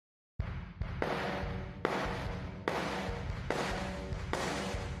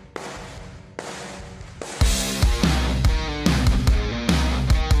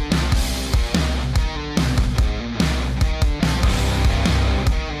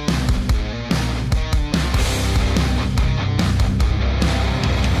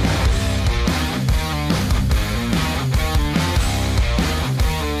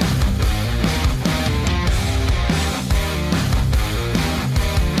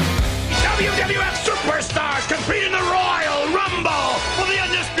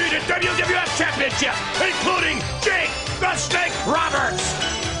championship, including Jake the Snake Roberts,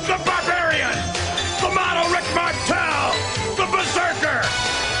 the Barbarian, the Model Rick Martel, the Berserker,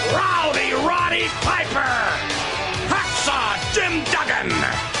 Rowdy Roddy Piper, Hacksaw Jim Duggan,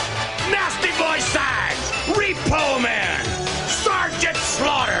 Nasty Boy Sags, Repo Man, Sergeant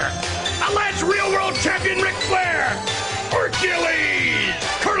Slaughter, alleged real world champion Ric Flair, Hercules,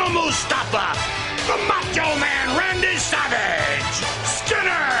 Colonel Mustafa, the Macho Man Randy Savage,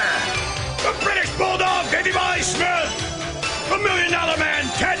 Skinner, the British Bulldog Davey Boy Smith, the $1 Million Man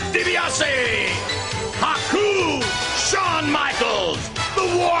Ted DiBiase, Haku, Shawn Michaels, the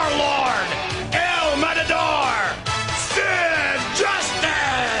Warlord, El Matador, Sid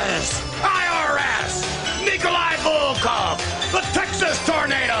Justice, IRS, Nikolai Volkov, the Texas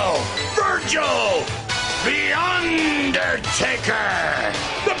Tornado, Virgil, The Undertaker,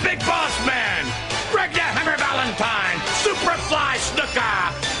 the Big Boss Man, Greg the Hammer Valentine, Superfly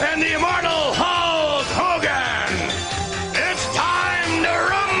Snuka, and the immortal Hulk Hogan. It's time to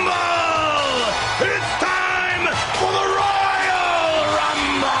rumble! It's time for the Royal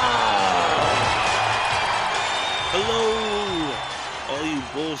Rumble! Hello, all you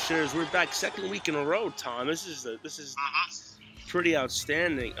bullshitters. We're back second week in a row, Tom. This is pretty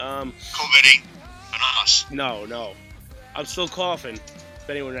outstanding. COVID ain't on us. No. I'm still coughing. If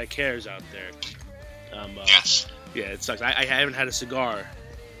anyone that cares out there. Yes. Yeah, it sucks. I haven't had a cigar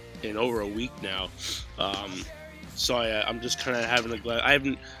in over a week now. So I'm just kind of having a glass. I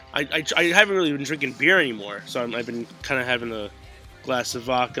haven't really been drinking beer anymore. So I've been kind of having a glass of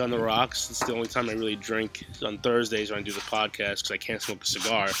vodka on the rocks. It's the only time I really drink on Thursdays when I do the podcast because I can't smoke a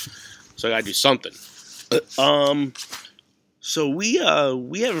cigar. So I gotta do something. So we have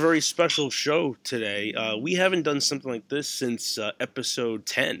a very special show today. We haven't done something like this since episode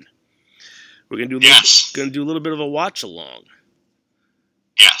 10. We're gonna do a little bit of a watch along.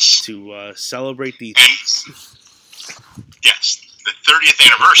 Yes. To celebrate the 30th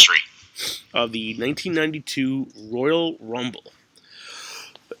anniversary of the 1992 Royal Rumble.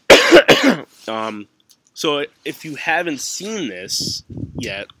 So if you haven't seen this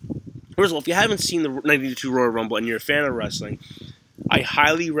yet, first of all, if you haven't seen the 1992 Royal Rumble and you're a fan of wrestling, I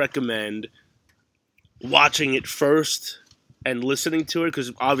highly recommend watching it first and listening to it,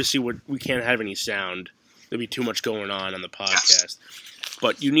 because obviously we can't have any sound. There'll be too much going on the podcast. Yes.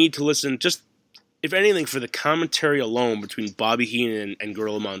 But you need to listen, just, if anything, for the commentary alone between Bobby Heenan and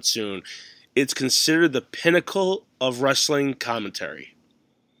Gorilla Monsoon. It's considered the pinnacle of wrestling commentary.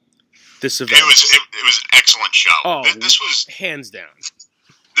 This event. It was an excellent show. Oh, this was hands down.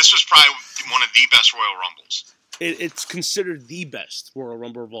 This was probably one of the best Royal Rumbles. It's considered the best Royal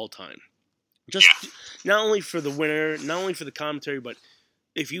Rumble of all time. Just not only for the winner, not only for the commentary, but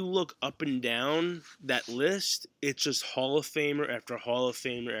if you look up and down that list, it's just Hall of Famer after Hall of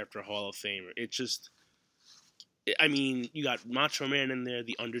Famer after Hall of Famer. It's just, I mean, you got Macho Man in there,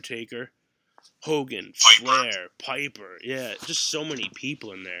 The Undertaker, Hogan, Flair, Piper. Yeah, just so many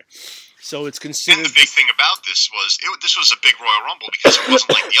people in there. So it's considered. And the big thing about this was this was a big Royal Rumble because it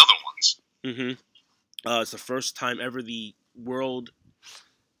wasn't like the other ones. Mm-hmm. It's the first time ever the World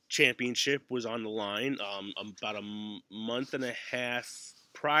Championship was on the line. About a month and a half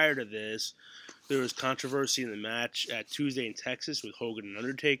prior to this, there was controversy in the match at Tuesday in Texas with Hogan and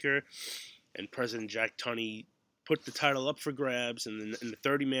Undertaker, and President Jack Tunney put the title up for grabs in the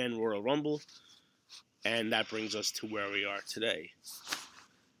 30-man Royal Rumble, and that brings us to where we are today.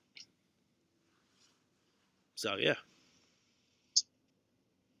 So, yeah.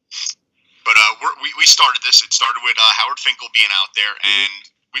 But we started this. It started with Howard Finkel being out there, and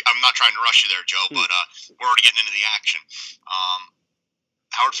I'm not trying to rush you there, Joe, but we're already getting into the action.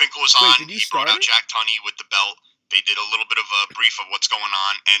 Howard Finkel was on. He brought out Jack Tunney with the belt. They did a little bit of a brief of what's going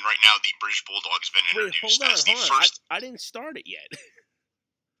on, and right now the British Bulldog has been introduced as the first. I didn't start it yet.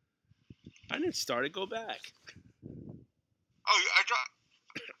 I didn't start it. Go back. Oh,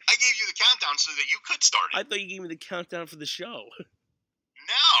 I gave you the countdown so that you could start it. I thought you gave me the countdown for the show.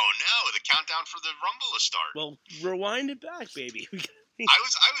 No, the countdown for the Rumble is started. Well, rewind it back, baby. I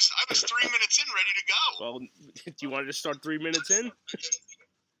was 3 minutes in, ready to go. Well, do you want to just start 3 minutes in?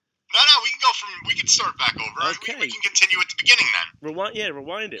 No, we can start back over. Okay. We can continue at the beginning then. Rewind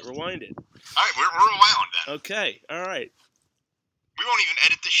it. All right, we're rewound then. Okay, all right. We won't even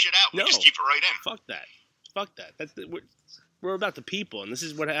edit this shit out. We just keep it right in. Fuck that. We're about the people, and this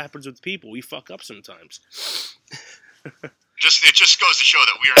is what happens with people. We fuck up sometimes. It just goes to show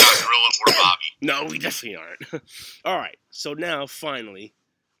that we are not Gorilla or Bobby. No, we definitely aren't. All right, so now, finally,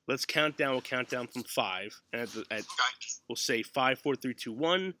 let's count down. We'll count down from 5. And we'll say 5, 4, 3, 2,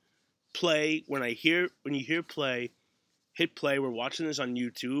 1. Play. When you hear play, hit play. We're watching this on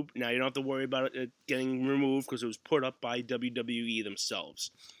YouTube. Now, you don't have to worry about it getting removed because it was put up by WWE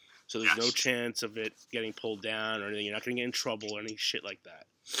themselves. So there's no chance of it getting pulled down or anything. You're not going to get in trouble or any shit like that.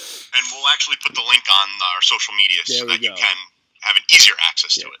 And we'll actually put the link on our social media so that you can have an easier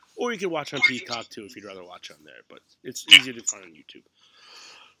access to it. Or you can watch on Peacock, too, if you'd rather watch on there. But it's easier to find on YouTube.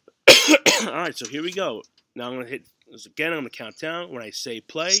 All right, so here we go. Now I'm going to hit this again. I'm going to count down. When I say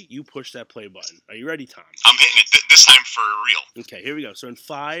play, you push that play button. Are you ready, Tom? I'm hitting it this time for real. Okay, here we go. So in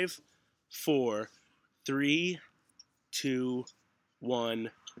 5, 4, 3, 2,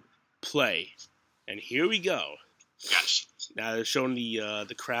 1, play. And here we go. Yes. Now they're showing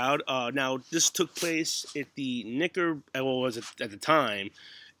the crowd. Now this took place at the at the time,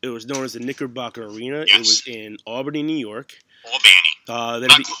 it was known as the Knickerbocker Arena. Yes. It was in Albany, New York. Albany.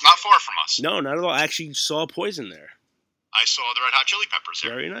 Not far from us. No, not at all. I actually saw Poison there. I saw the Red Hot Chili Peppers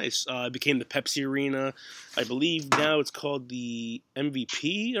there. Very nice. It became the Pepsi Arena. I believe now it's called the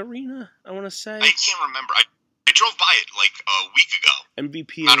MVP Arena, I want to say. I can't remember. I drove by it like a week ago.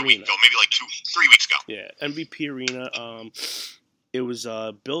 MVP Not Arena. a week ago, maybe like 3 weeks ago. Yeah, MVP Arena. It was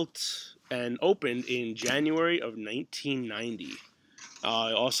built and opened in January of 1990. It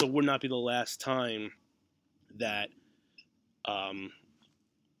also would not be the last time that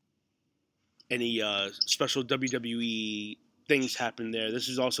any special WWE things happened there. This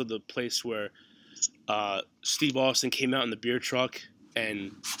is also the place where Steve Austin came out in the beer truck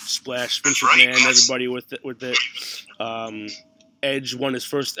and splashed Vince McMahon, everybody with it. Edge won his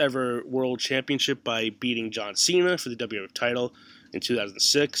first ever world championship by beating John Cena for the WWF title in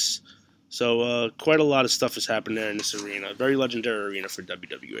 2006. So quite a lot of stuff has happened there in this arena. Very legendary arena for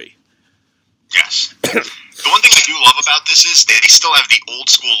WWE. Yes. The one thing I do love about this is they still have the old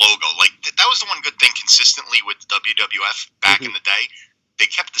school logo. Like that was the one good thing consistently with WWF back in the day. They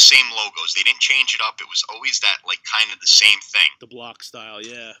kept the same logos. They didn't change it up. It was always that like kind of the same thing. The block style,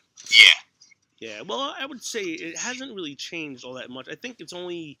 yeah. Yeah. Yeah, well, I would say it hasn't really changed all that much. I think it's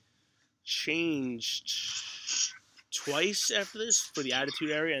only changed twice after this for the Attitude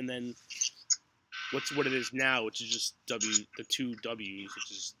Era, and then what it is now, which is just the two W's,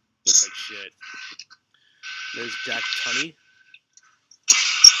 which is looks like shit. There's Jack Tunney.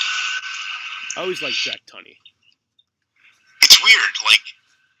 I always liked Jack Tunney. It's weird. Like,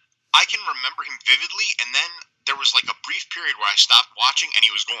 I can remember him vividly, and then there was like a brief period where I stopped watching, and he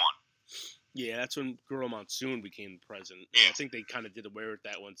was gone. Yeah, that's when Gorilla Monsoon became the president. Yeah. I think they kind of did away with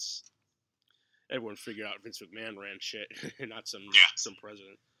that once everyone figured out Vince McMahon ran shit, and not some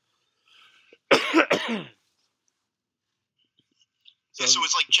president. So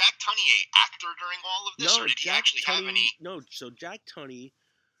it's like Jack Tunney a actor during all of this, or did he actually have any? No, so Jack Tunney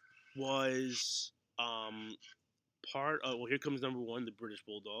was part of. Well, here comes number one, the British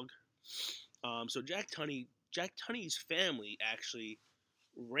Bulldog. So Jack Tunney's family actually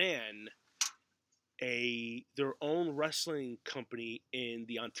ran their own wrestling company in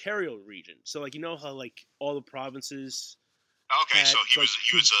the Ontario region. So like how like all the provinces. Okay, so he was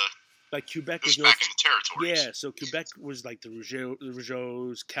like Quebec was back in the territories. Yeah, so Quebec was like the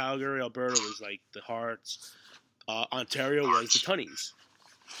Rougeaus, Calgary, Alberta was like the Hearts, Ontario was the Tunneys.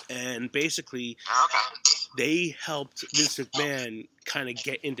 And basically, they helped Vince McMahon kind of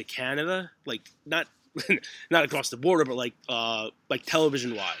get into Canada, like not across the border, but like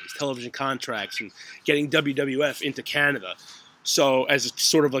television contracts and getting WWF into Canada. So as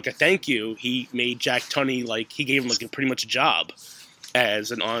sort of like a thank you, he made Jack Tunney he gave him like pretty much a job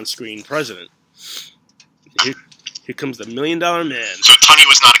as an on-screen president. Here comes the $1 Million Man. So Tunney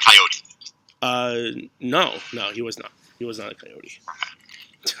was not a coyote. No, he was not. He was not a coyote.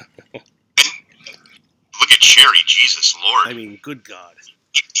 And look at Sherry, Jesus Lord. I mean, good God.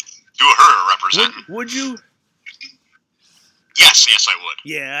 Do her represent. Would you? Yes, I would.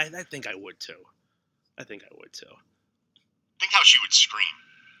 Yeah, I think I would too. Think how she would scream.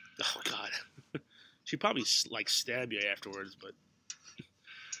 Oh God. She'd probably stab you afterwards, but.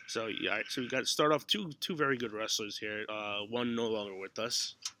 So yeah, so we got to start off two very good wrestlers here. One no longer with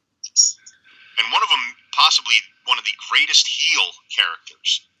us, and one of them possibly one of the greatest heel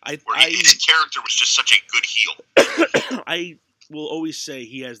characters. His character was just such a good heel. I will always say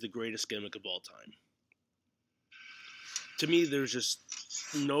he has the greatest gimmick of all time. To me, there's just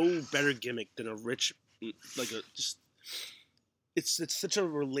no better gimmick than a rich, it's such a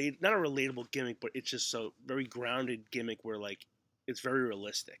not a relatable gimmick, but it's just a very grounded gimmick where it's very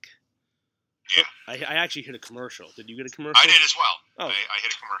realistic. Yeah. I actually hit a commercial. Did you get a commercial? I did as well. Oh. I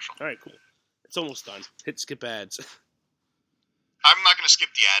hit a commercial. All right, cool. It's almost done. Hit skip ads. I'm not going to skip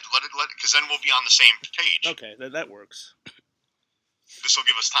the ad. Let it, because then we'll be on the same page. Okay, that works. This will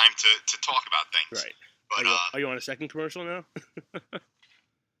give us time to talk about things. Right. But are you on a second commercial now?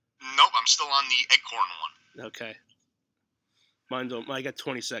 Nope, I'm still on the Eggcorn one. Okay. I got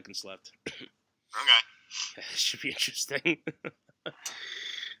 20 seconds left. Okay. It should be interesting.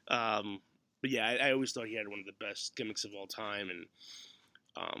 But yeah, I always thought he had one of the best gimmicks of all time, and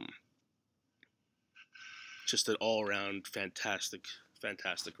just an all-around fantastic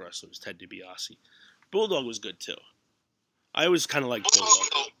wrestler was Ted DiBiase. Bulldog was good too. I always kind of liked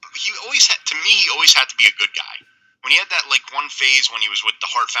Bulldog. He always had to be a good guy. When he had that one phase when he was with the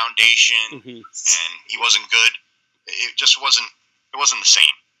Hart Foundation and he wasn't good, it just wasn't. It wasn't the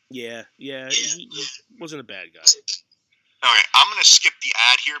same. Yeah, he wasn't a bad guy. Okay, I'm gonna skip the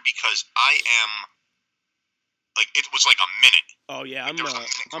ad here because I am it was like a minute. Oh yeah, I'm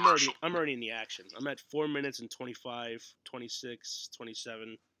already in the action. I'm at 4 minutes and 25, 26, 27.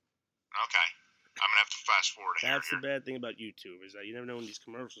 Okay, I'm gonna have to fast forward. That's the bad thing about YouTube is that you never know when these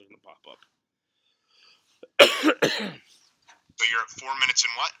commercials are gonna pop up. So you're at 4 minutes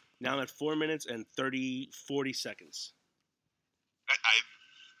and what? Now I'm at 4 minutes and 40 seconds.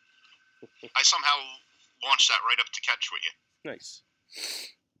 I somehow launched that right up to catch with you. Nice.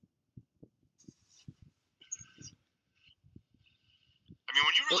 I mean,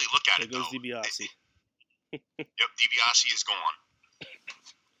 when you really look at it, there goes DiBiase. Yep, DiBiase is gone.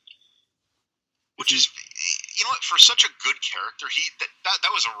 Which is, you know what? For such a good character,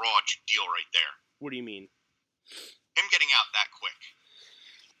 that was a raw deal right there. What do you mean? Him getting out that quick.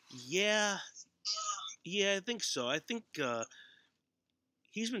 Yeah, I think so. I think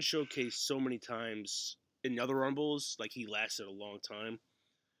he's been showcased so many times in other Rumbles, like he lasted a long time.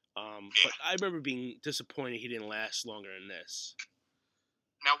 But I remember being disappointed he didn't last longer in this.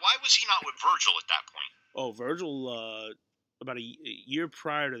 Now, why was he not with Virgil at that point? Oh, Virgil, about a year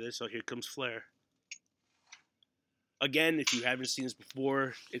prior to this, here comes Flair. Again, if you haven't seen this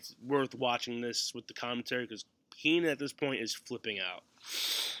before, it's worth watching this with the commentary because Heenan at this point is flipping out.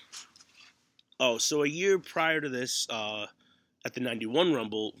 Oh, so a year prior to this, at the 91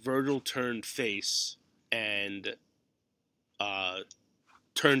 Rumble, Virgil turned face and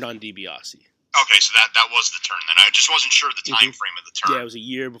turned on DiBiase. Okay, so that was the turn then. I just wasn't sure of the time frame of the turn. Yeah, it was a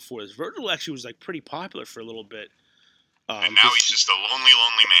year before this. Virgil actually was pretty popular for a little bit. And now he's just a lonely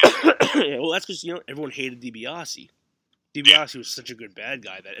man. Yeah, well, that's because everyone hated DiBiase. DiBiase was such a good bad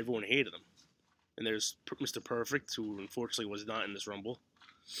guy that everyone hated him. And there's Mr. Perfect, who unfortunately was not in this Rumble.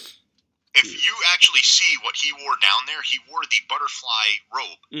 If you actually see what he wore down there, he wore the butterfly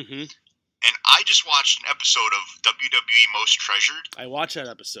robe. Mm-hmm. And I just watched an episode of WWE Most Treasured. I watched that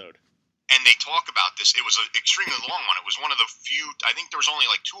episode. And they talk about this. It was an extremely long one. It was one of the few, I think there was only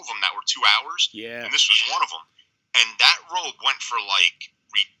 2 of them that were 2 hours. Yeah. And this was one of them. And that robe went for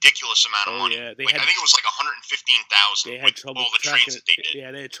ridiculous amount of money. Yeah, I think it was $115,000. They had trouble all the tracking trades that they did.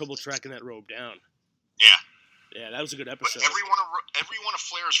 Yeah, they had trouble tracking that robe down. Yeah. Yeah, that was a good episode. But every one of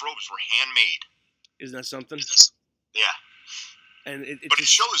Flair's robes were handmade. Isn't that something? Yeah. And it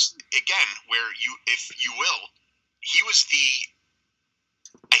shows again where if you will, he was the.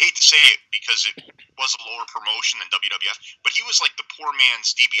 I hate to say it because it was a lower promotion than WWF, but he was like the poor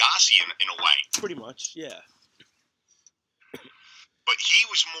man's DiBiase in a way. Pretty much, yeah. But he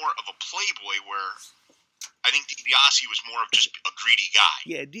was more of a playboy, where I think DiBiase was more of just a greedy guy.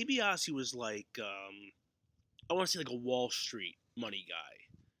 Yeah, DiBiase was I want to say a Wall Street money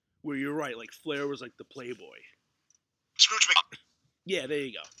guy. Where you're right, Flair was the playboy. Scrooge McDuck. Yeah, there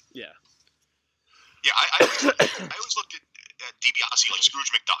you go. Yeah. Yeah, I always looked at DiBiase like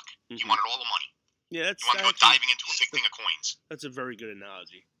Scrooge McDuck. Mm-hmm. He wanted all the money. Yeah, he wanted to go diving into a big thing of coins. That's a very good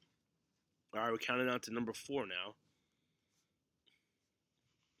analogy. All right, we're counting down to number 4 now.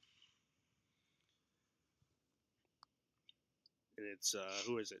 And it's,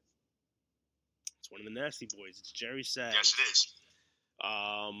 who is it? It's one of the Nasty Boys. It's Jerry Sags. Yes, it is.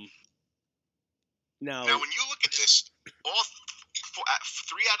 Now, when you look at this, all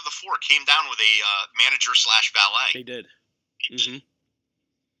 3 out of the 4 came down with a manager/valet. They did. Mm-hmm.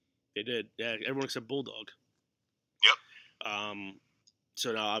 They did. Yeah, everyone except Bulldog. Yep.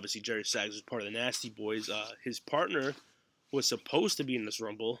 So now, obviously, Jerry Sags was part of the Nasty Boys. His partner was supposed to be in this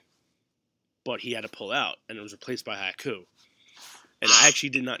Rumble, but he had to pull out, and it was replaced by Haku. And I actually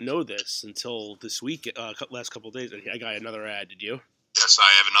did not know this until this week, last couple of days. I got another ad. Did you? Yes,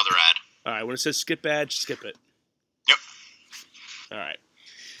 I have another ad. All right, when it says skip ad, skip it. Yep. All right.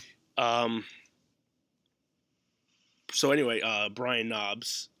 So anyway, Brian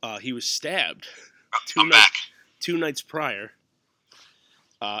Knobbs, he was stabbed two nights prior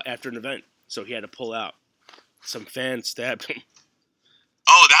after an event, so he had to pull out. Some fans stabbed him.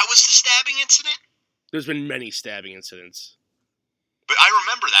 Oh, that was the stabbing incident? There's been many stabbing incidents. But I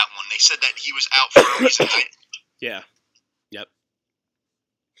remember that one. They said that he was out for a reason. Yeah. Yep.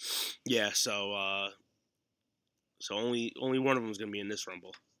 Yeah. So only one of them is going to be in this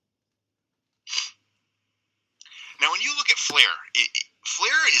Rumble. Now, when you look at Flair,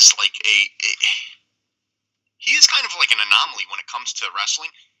 Flair is like he is kind of like an anomaly when it comes to wrestling.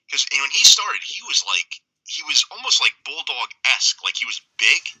 Because when he started, he was almost like Bulldog-esque. Like, he was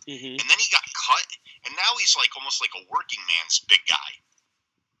big, and then he got cut, and now he's like almost like a working man's big guy.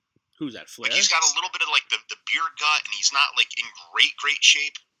 Who's that, Flair? Like, he's got a little bit of like the beer gut, and he's not like in great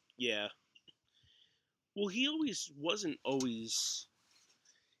shape. Yeah. Well, he wasn't always.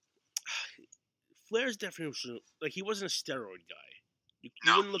 Flair's definitely like, he wasn't a steroid guy. You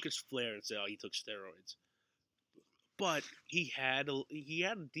wouldn't look at Flair and say, "Oh, he took steroids." But he had a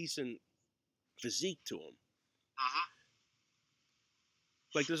decent physique to him.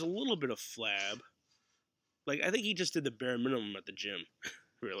 Like, there's a little bit of flab. Like, I think he just did the bare minimum at the gym,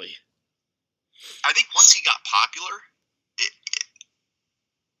 really. I think once he got popular,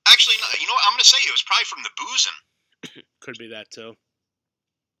 actually, no, you know what? I'm going to say it was probably from the boozing. Could be that, too.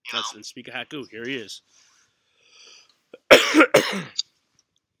 And speak of Haku, here he is.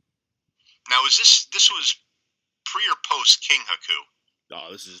 Now, this was pre or post King Haku?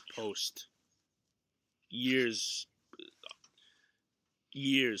 Oh, this is post. Years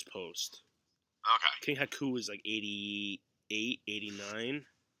post. Okay. King Haku was like 88, 89.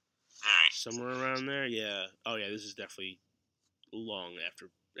 All right. Somewhere around there, yeah. Oh, yeah, this is definitely long after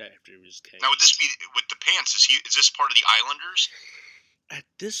he was king. Now, would this be with the pants? Is this part of the Islanders? At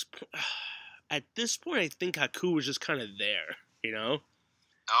this point, I think Haku was just kind of there, you know?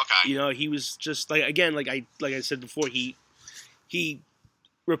 Okay. You know, he was just like, again, like I said before, he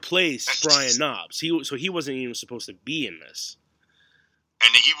replaced Brian Knobbs. So he wasn't even supposed to be in this.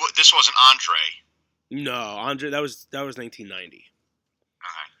 And this wasn't Andre. No, Andre. That was 1990. Okay.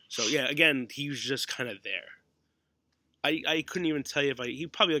 So yeah, again, he was just kind of there. I couldn't even tell you if he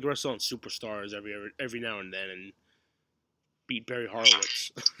probably like wrestled on Superstars every now and then and beat Barry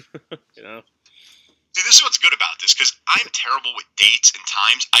Horowitz. You know. See, this is what's good about this, because I'm terrible with dates and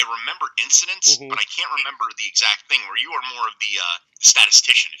times. I remember incidents, but I can't remember the exact thing, where you are more of the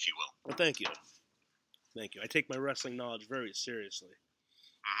statistician, if you will. Well, thank you. Thank you. I take my wrestling knowledge very seriously.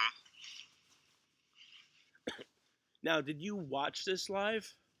 Now, did you watch this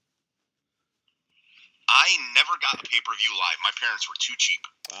live? I never got a pay-per-view live. My parents were too cheap.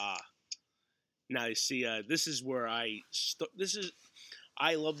 Now, you see, this is where I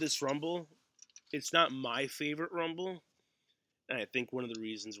love this Rumble. It's not my favorite Rumble, and I think one of the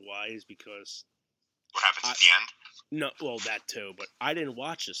reasons why is because... What happens at the end? No, well, that too, but I didn't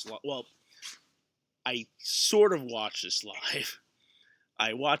watch this live. Well, I sort of watched this live.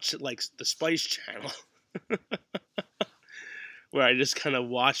 I watched it like the Spice Channel, where I just kind of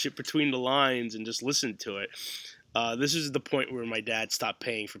watched it between the lines and just listened to it. This is the point where my dad stopped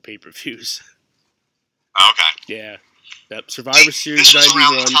paying for pay-per-views. Okay. Yeah. Yep. Survivor Series 91. This was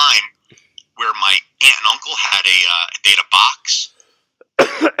around the time where my aunt and uncle had a box.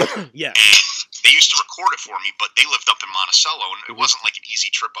 Yeah. And they used to record it for me, but they lived up in Monticello, and it wasn't like an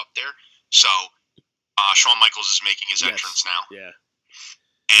easy trip up there. So Shawn Michaels is making his entrance now. Yeah.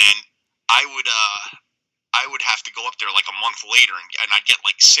 And I would have to go up there like a month later, and I'd get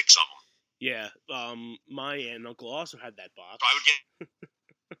like 6 of them. Yeah. My aunt and uncle also had that box. So I would get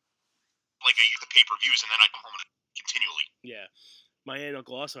like the pay-per-views, and then I'd come home continually. Yeah. My aunt and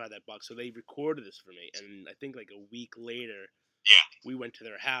uncle also had that box, so they recorded this for me. And I think like a week later, we went to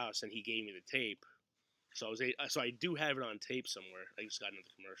their house, and he gave me the tape. So I do have it on tape somewhere. I just got another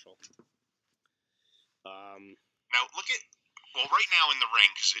commercial. Now right now in the ring,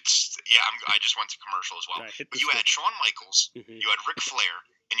 because I just went to commercial as well. Right, but you had Shawn Michaels, you had Ric Flair,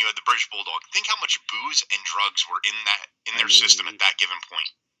 and you had the British Bulldog. Think how much booze and drugs were in their system at that given point.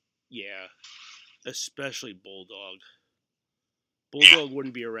 Yeah, especially Bulldog. Bulldog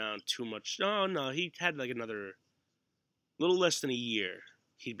wouldn't be around too much. No, he had like another little less than a year.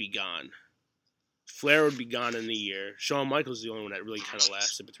 He'd be gone. Flair would be gone in a year. Shawn Michaels is the only one that really kind of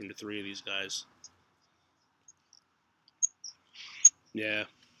lasted between the three of these guys. Yeah.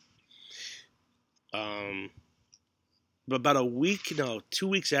 But about 2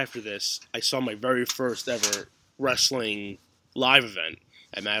 weeks after this, I saw my very first ever wrestling live event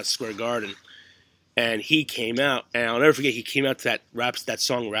at Madison Square Garden. And he came out, and I'll never forget, he came out to that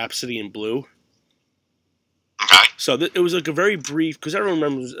song Rhapsody in Blue. Okay. So it was like a very brief, because everyone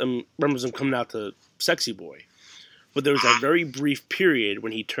remembers him coming out to Sexy Boy. But there was that very brief period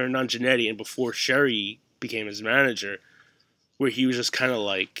when he turned on Jannetty and before Sherry became his manager, where he was just kind of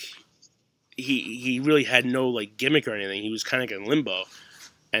like, he really had no like gimmick or anything. He was kind of like in limbo.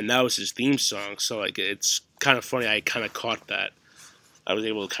 and that was his theme song. So like, it's kind of funny. I kind of caught that. I was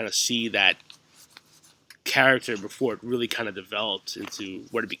able to kind of see that character before it really kind of developed into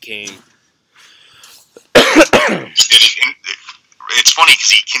what it became. It's funny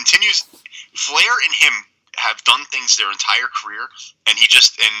because he continues. Flair and him have done things their entire career, and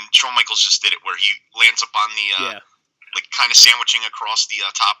Shawn Michaels just did it where he lands up on the like kind of sandwiching across the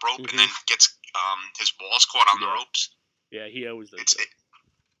top rope, and then gets his balls caught on the ropes. Yeah, he always does. And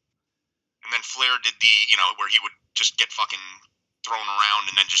then Flair did where he would just get fucking thrown around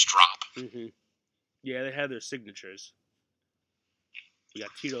and then just drop. Yeah, they had their signatures. We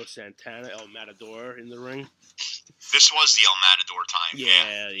got Tito Santana, El Matador in the ring. This was the El Matador time.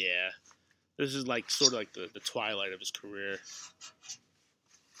 Yeah. This is like sort of like the twilight of his career.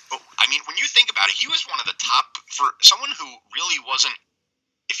 But I mean, when you think about it, he was one of the top for someone who really wasn't,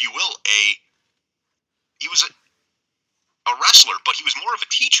 if you will, he was a wrestler, but he was more of a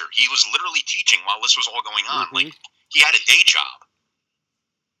teacher. He was literally teaching while this was all going on. Like he had a day job.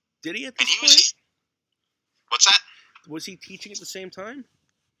 Did he at this point? What's that? Was he teaching at the same time?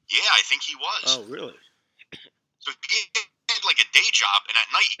 Yeah, I think he was. Oh, really? So he had like a day job, and at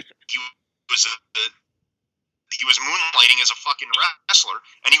night he was moonlighting as a fucking wrestler,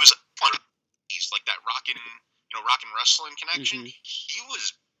 and he was he's like that rockin' wrestling connection. He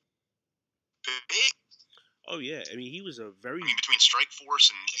was big. Oh yeah, I mean he was a very. Between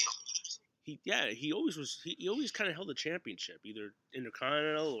Strikeforce and he always was. He always kind of held a championship, either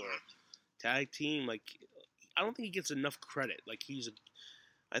Intercontinental or tag team. Like I don't think he gets enough credit. Like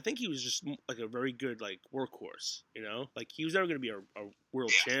I think he was just like a very good like workhorse. Like he was never going to be a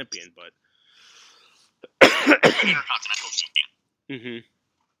world champion, but Intercontinental champion.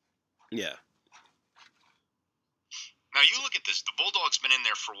 Yeah. Now you look at this. The Bulldog's been in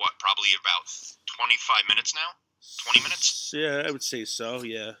there for what? Probably about 25 minutes now. 20 minutes. Yeah, I would say so.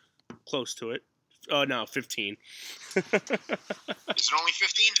 Yeah, close to it. Oh no, 15. Is it only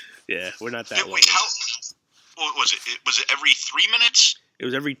 15? Yeah, we're not that long. Wait, what was it? Was it every 3 minutes? It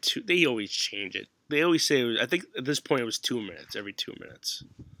was every 2. They always change it. They always say it was. I think at this point it was 2 minutes. Every 2 minutes.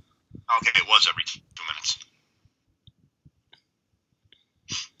 Okay, it was every 2 minutes.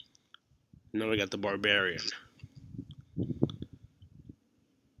 Now we got the Barbarian.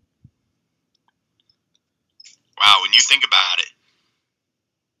 Wow, when you think about it,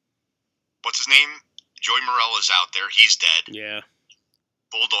 what's his name? Joey Morella's out there. He's dead. Yeah.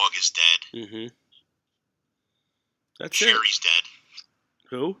 Bulldog is dead. That's Sherry's dead.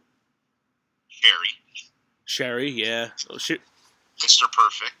 Who? Sherry, yeah. Oh, shit. Mr.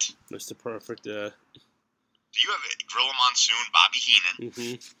 Perfect. Mr. Perfect, Do you have Gorilla Monsoon, Bobby Heenan?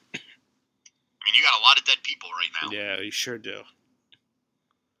 I mean, you got a lot of dead people right now. Yeah, you sure do.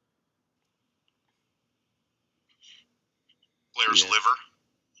 Flair's liver.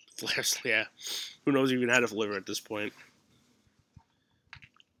 Flair's, yeah. Who knows even how to liver at this point?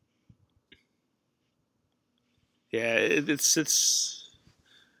 Yeah, it's.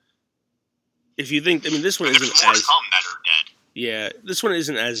 If you think, I mean, this one isn't as. There's more that are dead. Yeah, this one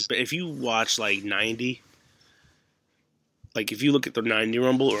isn't as. But if you watch like 90, like if you look at the 90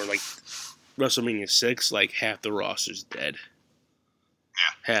 Rumble or like WrestleMania 6, like half the roster's dead.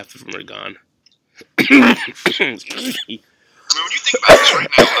 Yeah. Half of them are gone. I mean, when you think about this right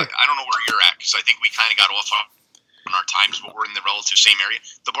now, I don't know where you're at, because I think we kind of got off on our times, but we're in the relative same area.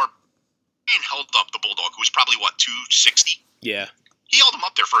 The Barbarian held up the Bulldog, who was probably, 260? Yeah. He held him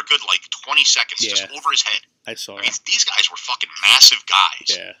up there for a good, 20 seconds, just over his head. I saw that. I mean, these guys were fucking massive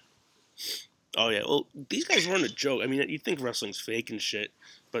guys. Yeah. Oh, yeah. Well, these guys weren't a joke. I mean, you'd think wrestling's fake and shit,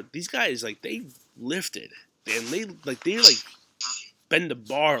 but these guys, they lifted. And they bend the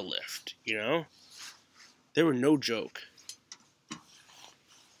bar lift, They were no joke.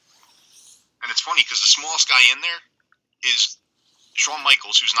 And it's funny because the smallest guy in there is Shawn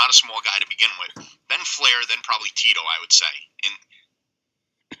Michaels, who's not a small guy to begin with. Then Flair, then probably Tito, I would say. And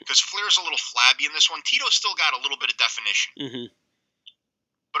because Flair's a little flabby in this one, Tito's still got a little bit of definition.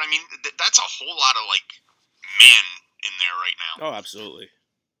 But I mean, that's a whole lot of man in there right now. Oh, absolutely,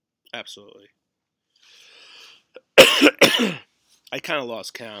 absolutely. I kind of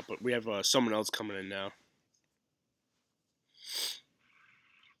lost count, but we have someone else coming in now.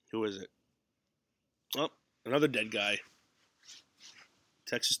 Who is it? Oh, another dead guy.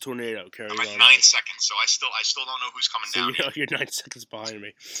 Texas Tornado carries on. I'm at 9 seconds, so I still don't know who's coming down. You're 9 seconds behind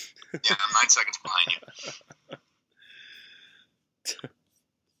me. Yeah, I'm 9 seconds behind you.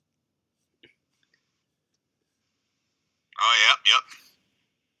 Oh, yep.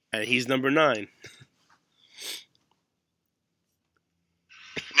 And he's number 9.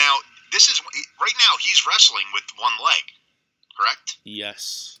 Now, this is right now he's wrestling with one leg, correct?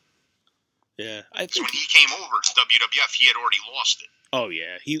 Yes. Yeah, I So think. when he came over to WWF, he had already lost it. Oh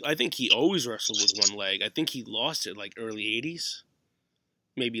yeah, I think he always wrestled with one leg. I think he lost it like early '80s,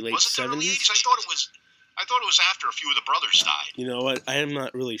 maybe late Was it the early '70s. 80s? I thought it was after a few of the brothers died. You know what? I am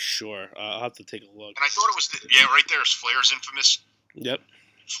not really sure. I'll have to take a look. And I thought it was right there's Flair's infamous. Yep.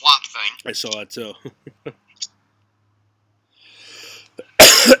 Flop thing. I saw it too.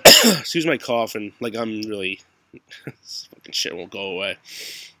 Excuse my coughing. Like I'm really, this fucking shit won't go away.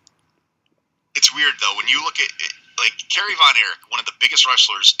 It's weird though when you look at it, like Kerry Von Erich, one of the biggest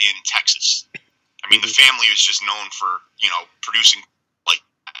wrestlers in Texas. I mean, the family was just known for producing like.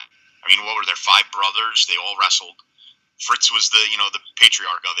 I mean, what were there? 5 brothers. They all wrestled. Fritz was the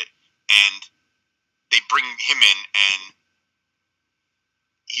patriarch of it, and they bring him in and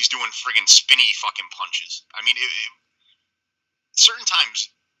he's doing friggin' spinny fucking punches. I mean, certain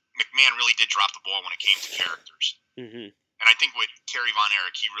times McMahon really did drop the ball when it came to characters. Mm-hmm. And I think with Kerry Von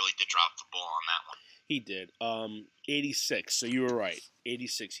Erich, he really did drop the ball on that one. He did. 86. So you were right.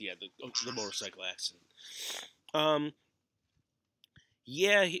 86. He had the motorcycle accident.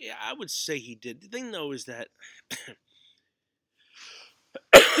 Yeah, I would say he did. The thing though is that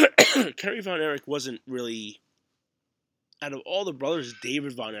Kerry Von Erich wasn't really. Out of all the brothers,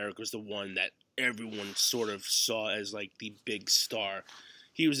 David Von Erich was the one that everyone sort of saw as like the big star.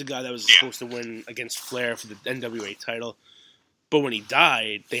 He was the guy that was supposed to win against Flair for the NWA title. But when he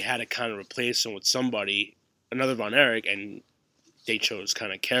died, they had to kind of replace him with somebody, another Von Erich, and they chose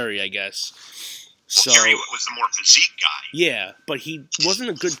kind of Kerry, I guess. Well, Kerry was the more physique guy. Yeah, but he wasn't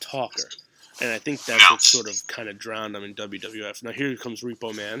a good talker. And I think that's what sort of kind of drowned him in WWF. Now here comes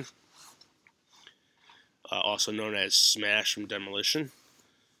Repo Man. Also known as Smash from Demolition.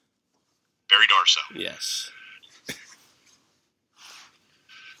 Barry Darso. Yes.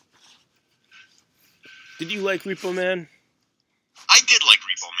 Did you like Repo Man? I did like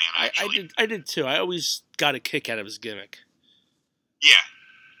Repo Man, actually. I did too. I always got a kick out of his gimmick. Yeah.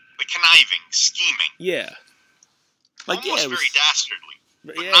 The conniving, scheming. Yeah. Like, almost very dastardly.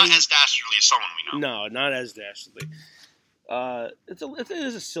 But not as dastardly as someone we know. No, not as dastardly. It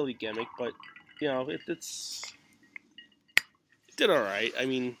is a silly gimmick, but it did all right. I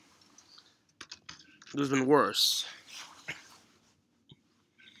mean, there's been worse.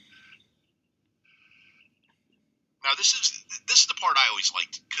 Now this is the part I always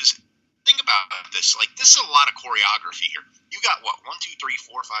liked, because think about this. Like, this is a lot of choreography here. You got what 1, 2, 3,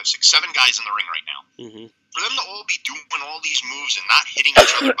 4, 5, 6, 7 guys in the ring right now. Mm-hmm. For them to all be doing all these moves and not hitting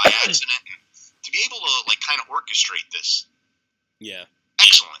each other by accident, and to be able to like kind of orchestrate this. Yeah.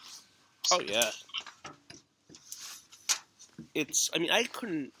 Excellent. Oh yeah.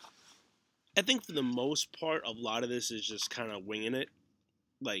 I think for the most part, a lot of this is just kind of winging it.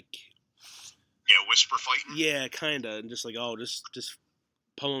 Like. Yeah, whisper fighting. Yeah, kind of. And just like, just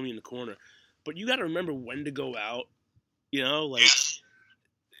pummel me in the corner. But you got to remember when to go out.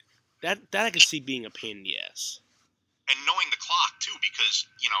 That I could see being a pain in the ass. And knowing the clock, too, because,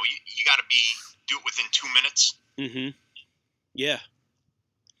 you got to do it within 2 minutes. Mm-hmm. Yeah.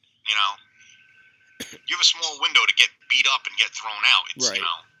 You have a small window to get beat up and get thrown out. It's, right.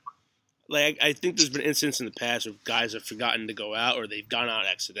 Like, I think there's been incidents in the past where guys have forgotten to go out or they've gone out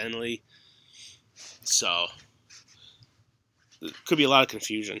accidentally. So, there could be a lot of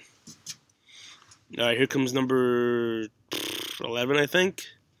confusion. All right, here comes number 11, I think.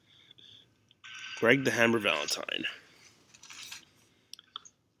 Greg the Hammer Valentine.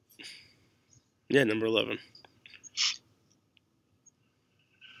 Yeah, number 11.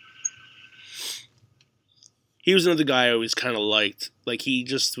 He was another guy I always kind of liked. Like, he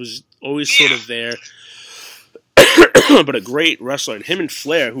just was always sort of there. But a great wrestler. And him and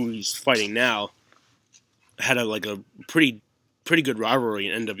Flair, who he's fighting now, had a pretty good rivalry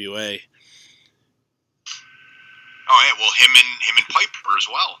in NWA. Oh yeah, well him and Piper as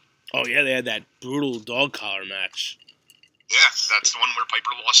well. Oh yeah, they had that brutal dog collar match. Yeah, that's the one where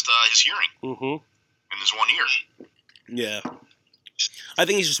Piper lost his hearing. Mm-hmm. In his one ear. Yeah, I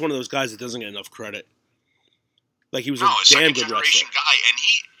think he's just one of those guys that doesn't get enough credit. Like he was a damn good wrestler. Guy, and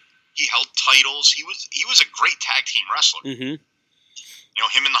he held titles. He was a great tag team wrestler. Mm-hmm.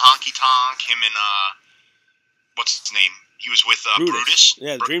 Him in the Honky Tonk. Him in what's his name? He was with Brutus.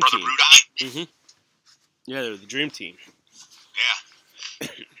 Yeah, the Dream Brother Team. Brudi. Mm-hmm. Yeah, they're the Dream Team. Yeah.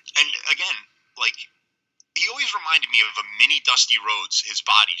 And again, like, he always reminded me of a mini Dusty Rhodes, his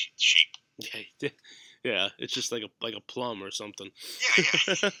body shape. Yeah, it's just like a plum or something. Yeah.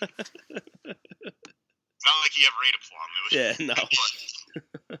 Not like he ever ate a plum. It was, yeah, no.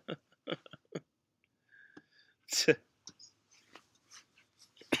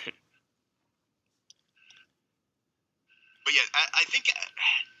 But But yeah, I think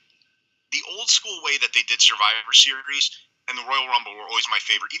the old school way that they did Survivor Series and the Royal Rumble were always my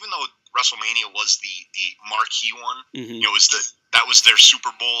favorite. Even though WrestleMania was the marquee one, Mm-hmm. That was their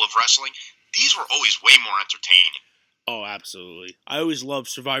Super Bowl of wrestling. These were always way more entertaining. Oh, absolutely. I always loved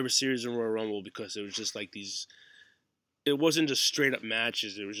Survivor Series and Royal Rumble because it was just like these. It wasn't just straight up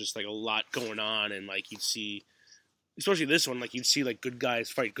matches. It was just like a lot going on, and like you'd see, especially this one, like you'd see like good guys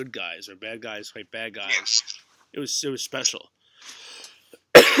fight good guys or bad guys fight bad guys. Yes. It was special.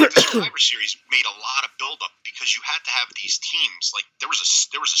 The Survivor Series made a lot of build up because you had to have these teams. Like there was a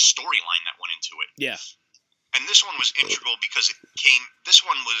storyline that went into it. Yeah. And this one was integral because this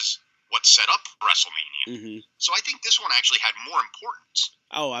one was what set up WrestleMania. Mm-hmm. So I think this one actually had more importance.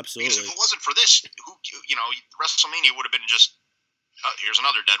 Oh, absolutely. Because if it wasn't for this, WrestleMania would have been just, here's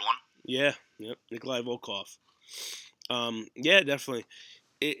another dead one. Yeah, yep, Nikolai Volkov. Yeah, definitely.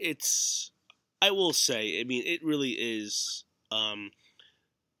 It's, I will say, I mean, it really is,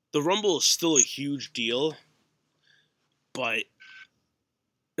 the Rumble is still a huge deal, but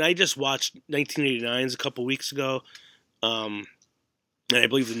I just watched 1989's a couple weeks ago, and I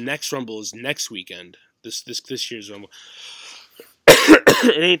believe the next Rumble is next weekend, this year's Rumble.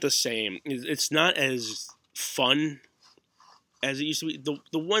 It ain't the same. It's not as fun as it used to be.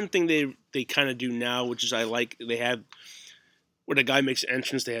 The one thing they kind of do now, which is I like, they have when a guy makes an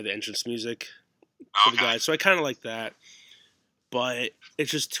entrance, they have the entrance music for the guy. So I kind of like that. But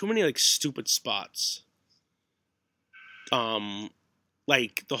it's just too many like stupid spots.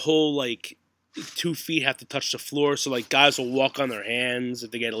 Like the whole like 2 feet have to touch the floor, so like guys will walk on their hands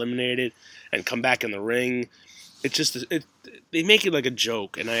if they get eliminated and come back in the ring. It's just they make it like a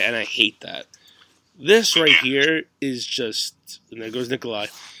joke, and I hate that. This right here is just, and there goes Nikolai.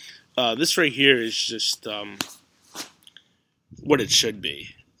 This right here is just what it should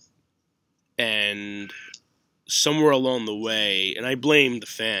be, and somewhere along the way, and I blame the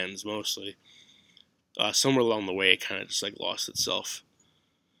fans mostly. Somewhere along the way, it kind of just like lost itself.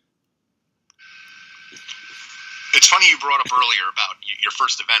 It's funny you brought up earlier about your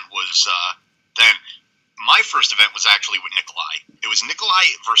first event was then. My first event was actually with Nikolai. It was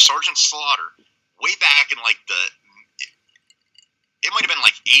Nikolai versus Sergeant Slaughter way back in like it might have been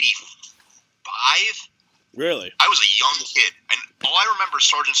like 85. Really? I was a young kid, and all I remember is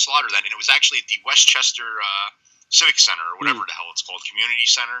Sergeant Slaughter then, and it was actually at the Westchester Civic Center or whatever the hell it's called, Community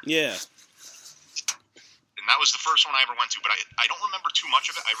Center. Yeah. And that was the first one I ever went to, but I don't remember too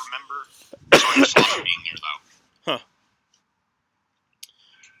much of it. I remember Sergeant Slaughter being there though. Huh.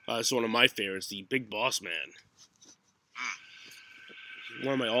 It's one of my favorites, the Big Boss Man.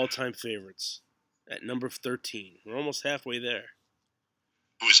 One of my all-time favorites. At number 13. We're almost halfway there.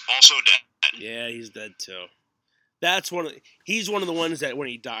 Who is also dead. Yeah, he's dead too. He's one of the ones that when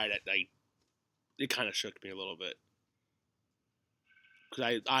he died at night, it kind of shook me a little bit.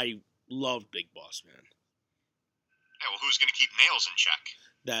 Because I loved Big Boss Man. Yeah, well, who's going to keep Nails in check?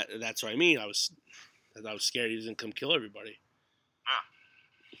 That's what I mean. I was scared he was going to come kill everybody. Yeah.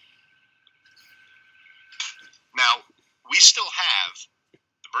 Now, we still have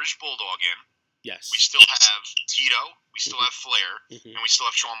the British Bulldog in. Yes. We still have Tito. We still have Flair. And we still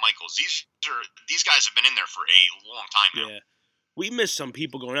have Shawn Michaels. These guys have been in there for a long time now. Yeah. We missed some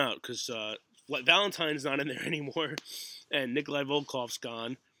people going out because Valentine's not in there anymore. And Nikolai Volkov's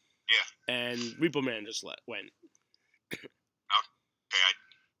gone. Yeah. And Repo Man just went. Okay, I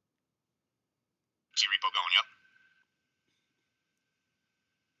see Repo going, yep.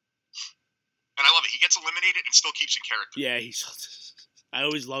 And I love it. He gets eliminated and still keeps in character. Yeah, I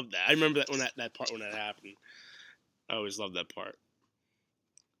always loved that. I remember that when that part when that happened. I always loved that part.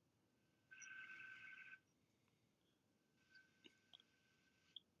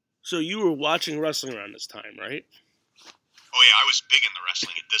 So you were watching wrestling around this time, right? Oh yeah, I was big in the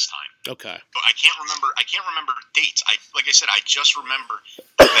wrestling at this time. Okay. But I can't remember dates. Like I said, I just remember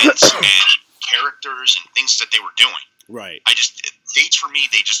events and characters and things that they were doing. Right. Dates for me,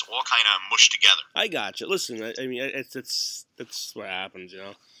 they just all kind of mush together. I gotcha. Listen, I mean, that's what happens, you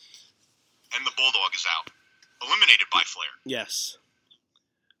know. And the Bulldog is out, eliminated by Flair. Yes.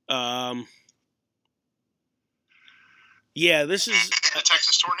 Yeah, this is and the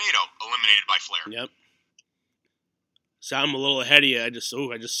Texas Tornado, eliminated by Flair. Yep. So I'm a little ahead of you. I just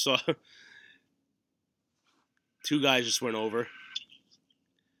saw 2 guys just went over.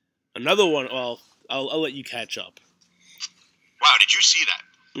 Another one. Well, I'll let you catch up. Wow, did you see that?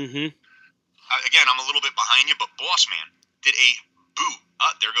 Mm-hmm. Again, I'm a little bit behind you, but Boss Man did a boot.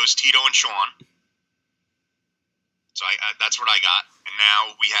 There goes Tito and Shawn. So that's what I got. And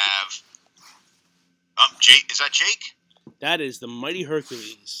now we have Jake. Is that Jake? That is the Mighty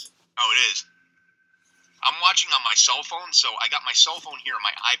Hercules. Oh, it is. I'm watching on my cell phone, so I got my cell phone here and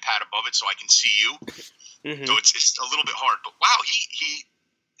my iPad above it so I can see you. Mm-hmm. So it's a little bit hard. But wow, he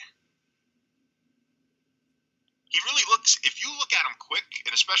really looks, if you look at him quick,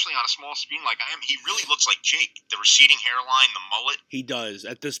 and especially on a small screen like I am, he really looks like Jake. The receding hairline, the mullet. He does.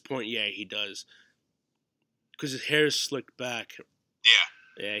 At this point, yeah, he does. Because his hair is slicked back. Yeah.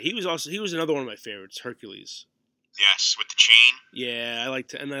 Yeah, he was another one of my favorites, Hercules. Yes, with the chain. Yeah, I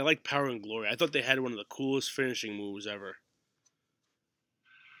like Power and Glory. I thought they had one of the coolest finishing moves ever.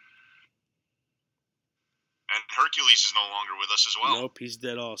 And Hercules is no longer with us as well. Nope, he's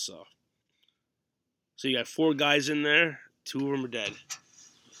dead also. So you got 4 guys in there, 2 of them are dead.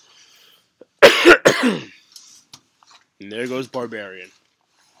 And there goes Barbarian.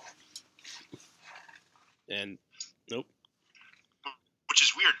 And nope. Which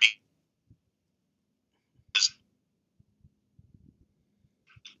is weird because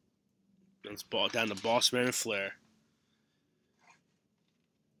Let's ball down to Bossman and Flair.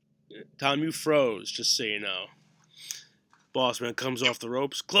 Tom, you froze, just so you know. Bossman comes off the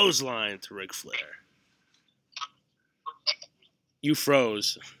ropes, clothesline to Ric Flair. You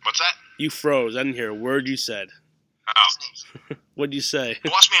froze. What's that? You froze. I didn't hear a word you said. Oh. What'd you say?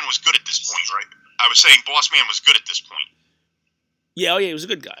 Bossman was good at this point, right? I was saying Bossman was good at this point. Yeah, he was a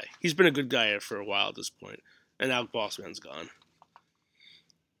good guy. He's been a good guy for a while at this point. And now Bossman's gone.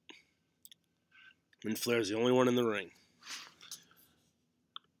 And Flair's the only one in the ring.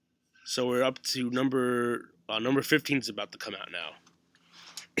 So we're up to number 15 is about to come out now.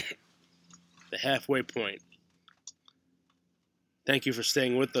 The halfway point. Thank you for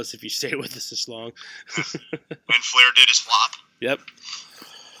staying with us if you stayed with us this long. When Flair did his flop. Yep.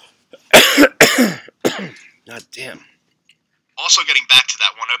 God damn. Also, getting back to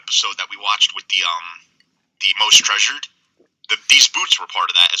that one episode that we watched with the Most Treasured, these boots were part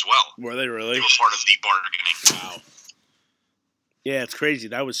of that as well. Were they really? They were part of the bargaining. Wow. Yeah, it's crazy.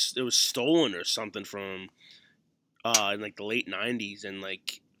 It was stolen or something from in like the late 90s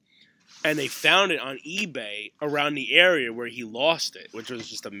and they found it on eBay around the area where he lost it, which was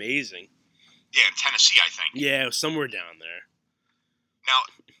just amazing. Yeah, in Tennessee, I think. Yeah, it was somewhere down there. Now,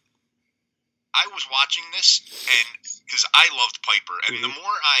 I was watching this, and because I loved Piper, and the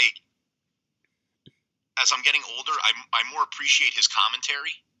more as I'm getting older, I more appreciate his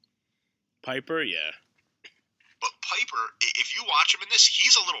commentary. Piper, yeah. But Piper, if you watch him in this,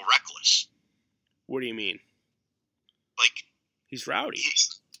 he's a little reckless. What do you mean? Like, he's rowdy. He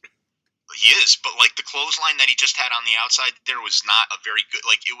is, but like the clothesline that he just had on the outside there was not a very good,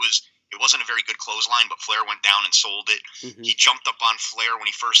 like it wasn't a very good clothesline, but Flair went down and sold it. Mm-hmm. He jumped up on Flair when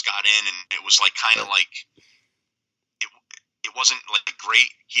he first got in, and it was like kind of like it wasn't like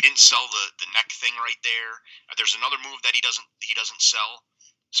great. He didn't sell the neck thing right there. There's another move that he doesn't sell.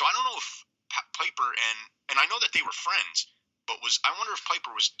 So I don't know if Piper and I know that they were friends, but I wonder if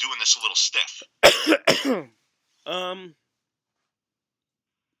Piper was doing this a little stiff.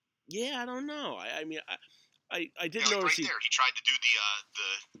 Yeah, I don't know. I mean, I did like notice right there. He tried to do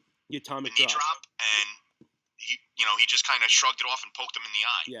the atomic knee drop, and he just kind of shrugged it off and poked him in the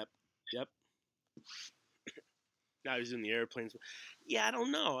eye. Yep. Now he's in the airplanes. Yeah, I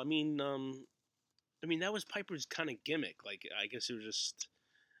don't know. I mean, that was Piper's kind of gimmick. Like, I guess it was just.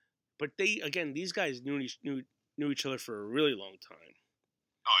 But these guys knew each other for a really long time.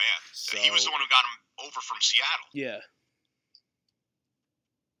 Oh yeah, so, he was the one who got him over from Seattle. Yeah.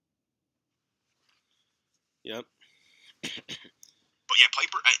 Yep. But yeah,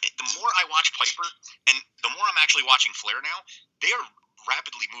 Piper, the more I watch Piper, and the more I'm actually watching Flair now, they are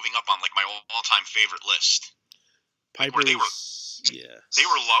rapidly moving up on like my all-time favorite list. Piper, they were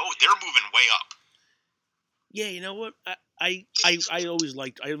low, they're moving way up. Yeah, you know what? I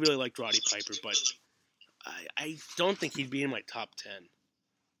really liked Roddy Piper, but I don't think he'd be in my top 10.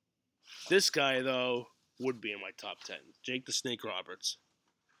 This guy, though, would be in my top 10. Jake the Snake Roberts.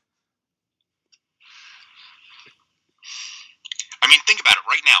 I mean, think about it.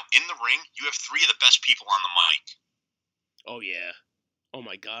 Right now, in the ring, you have 3 of the best people on the mic. Oh, yeah. Oh,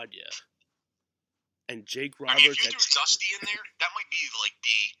 my God, yeah. And Jake Roberts... I mean, if you threw Dusty in there, that might be like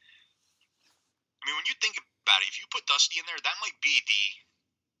the... I mean, when you think about it, if you put Dusty in there, that might be the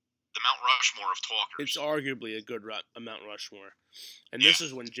Mount Rushmore of talkers. It's arguably a good Mount Rushmore. And this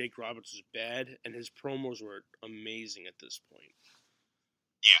is when Jake Roberts was bad, and his promos were amazing at this point.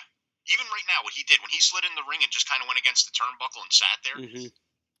 Yeah. Even right now, what he did, when he slid in the ring and just kind of went against the turnbuckle and sat there,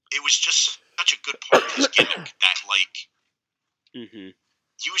 it was just such a good part of his gimmick that, like, he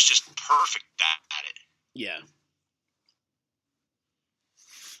was just perfect at it. Yeah.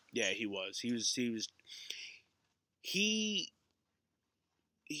 Yeah, he was. He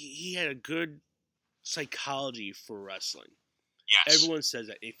had a good psychology for wrestling. Yes. Everyone says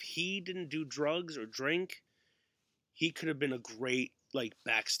that if he didn't do drugs or drink, he could have been a great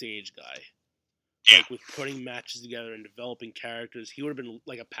backstage guy. Yeah. With putting matches together and developing characters, he would have been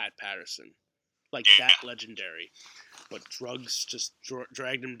like a Pat Patterson, legendary. But drugs just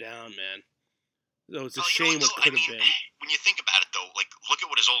dragged him down, man. So it's a shame what could have been. When you think about it, though, look at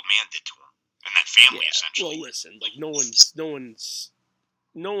what his old man did to him and that family, essentially. Well, listen,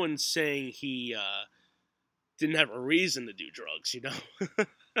 no one's saying he didn't have a reason to do drugs,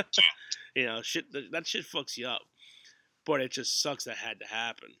 Yeah. That shit fucks you up. But it just sucks that had to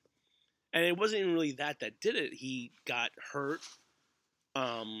happen. And it wasn't even really that did it. He got hurt.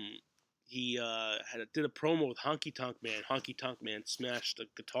 He did a promo with Honky Tonk Man. Honky Tonk Man smashed a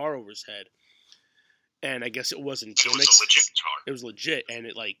guitar over his head. And I guess it wasn't gimmicks. It was a legit guitar. It was legit, and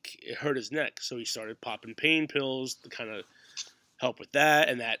it hurt his neck. So he started popping pain pills to kind of help with that.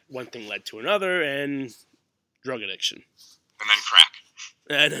 And that one thing led to another, and drug addiction. And then crack.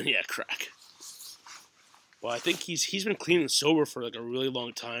 And then, crack. Well, I think he's been clean and sober for a really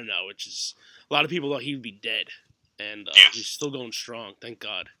long time now, which is a lot of people thought he'd be dead, and he's still going strong. Thank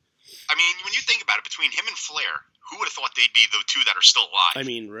God. I mean, when you think about it, between him and Flair, who would have thought they'd be the two that are still alive? I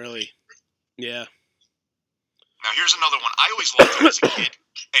mean, really, yeah. Now here's another one. I always loved him as a kid,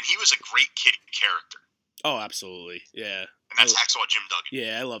 and he was a great kid character. Oh, absolutely, yeah. And that's Hacksaw Jim Duggan.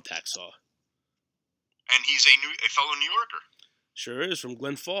 Yeah, I loved Hacksaw. And he's a fellow New Yorker. Sure is, from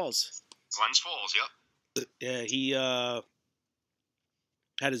Glen Falls. Glens Falls, yep. Yeah, he had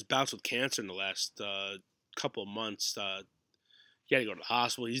his bouts with cancer in the last couple of months. He had to go to the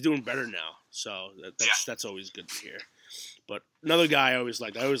hospital. He's doing better now, so that's always good to hear. But another guy I always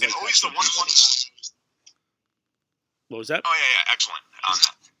liked. Always the one. What was that? Oh yeah, excellent.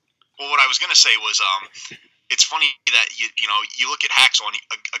 Well, what I was gonna say was, it's funny that you look at Hacksaw, and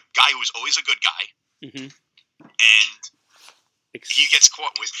a guy who was always a good guy, and he gets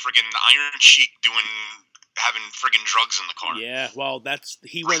caught with friggin' Iron Sheik having friggin' drugs in the car. Yeah, well,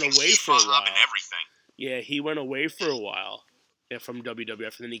 he went away for a while. And everything. Yeah, he went away for a while from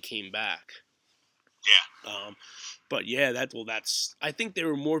WWF, and then he came back. Yeah. But yeah, that's. I think they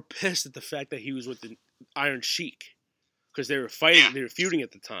were more pissed at the fact that he was with the Iron Sheik, because they were fighting. Yeah. They were feuding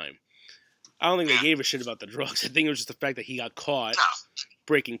at the time. I don't think they gave a shit about the drugs. I think it was just the fact that he got caught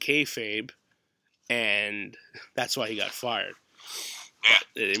breaking kayfabe, and that's why he got fired. Yeah.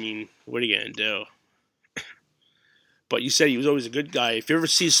 But, I mean, what are you gonna do? But you said he was always a good guy. If you ever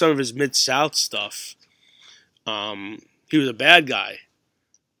see some of his Mid-South stuff, he was a bad guy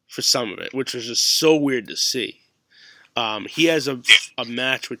for some of it, which was just so weird to see. He has a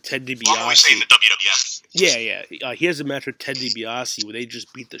match with Ted DiBiase. Well, we say in the WWF. Yeah. He has a match with Ted DiBiase where they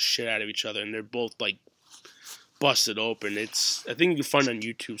just beat the shit out of each other, and they're both busted open. I think you can find it on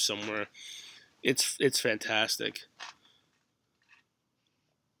YouTube somewhere. It's fantastic.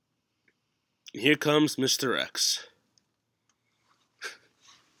 And here comes Mr. X.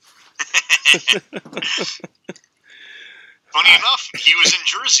 Funny enough, he was in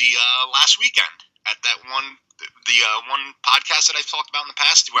Jersey last weekend at that one podcast that I've talked about in the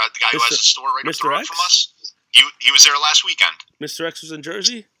past. The guy who has a store right up the road from us. He was there last weekend. Mr. X was in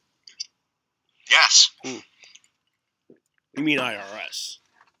Jersey? Yes. You mean IRS?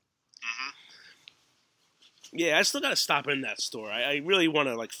 Mm-hmm. Yeah, I still gotta stop in that store. I really want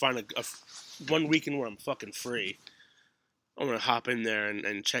to find a one weekend where I'm fucking free. I'm gonna hop in there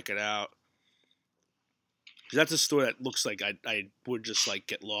and check it out. Cause that's a store that looks like I would just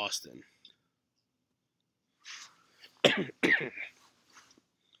get lost in.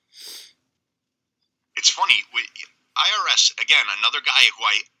 It's funny with IRS again. Another guy who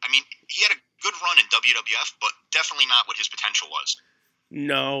I mean, he had a good run in WWF, but definitely not what his potential was.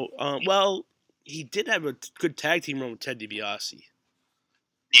 No, well, he did have a good tag team run with Ted DiBiase.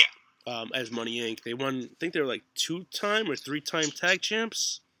 Yeah. As Money Inc. They won. I think they were 2-time or 3-time tag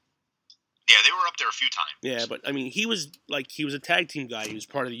champs. Yeah, they were up there a few times. Yeah, but I mean, he was a tag team guy. He was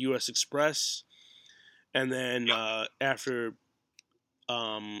part of the U.S. Express, and then after,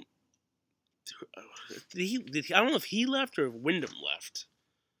 I don't know if he left or if Wyndham left.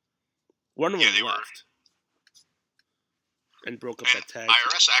 One of them left and broke up that tag.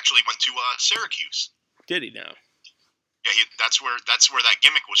 IRS actually went to Syracuse. Did he now? Yeah, that's where that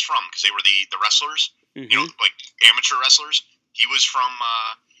gimmick was from, because they were the wrestlers, amateur wrestlers. He was from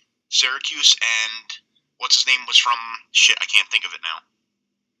Syracuse, and what's his name was from I can't think of it now.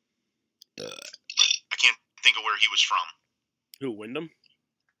 I can't think of where he was from. Who, Wyndham?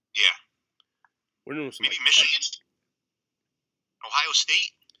 Yeah. Wyndham was from maybe Michigan? Ohio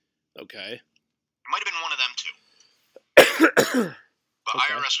State? Okay. It might have been one of them two. But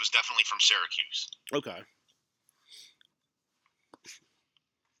Okay. IRS was definitely from Syracuse. Okay.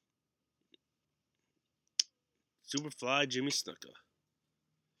 Superfly Jimmy Snuka.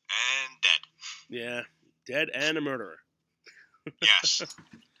 And dead. Yeah. Dead and a murderer. Yes.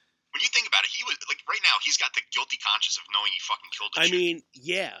 When you think about it, he was like right now he's got the guilty conscience of knowing he fucking killed a chick. mean,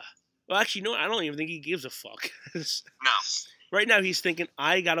 yeah. Well, actually, no, I don't even think he gives a fuck. No. Right now, he's thinking,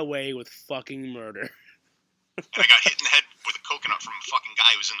 I got away with fucking murder. And I got hit in the head with a coconut from a fucking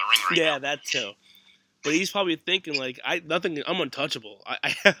guy who's in the ring right now. Yeah, that too. But he's probably thinking, like, I'm untouchable.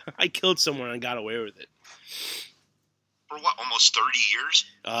 I killed someone and got away with it. For what, almost 30 years?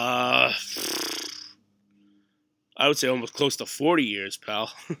 I would say almost close to 40 years,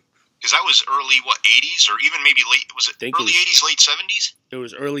 pal. Because that was early, 80s? Or even maybe late, was it early 80s, late 70s? It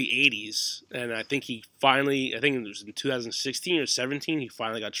was early 80s. And I think it was in 2016 or 17, he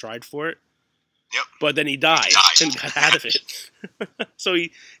finally got tried for it. Yep. But then he died and got out of it. So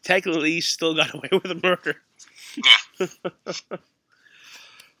he technically still got away with a murder. Yeah.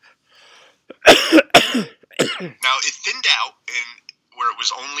 Now, it thinned out where it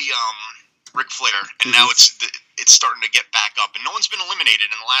was only Ric Flair, and now it's starting to get back up. And no one's been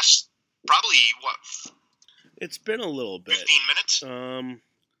eliminated in the last, probably, It's been a little bit. 15 minutes?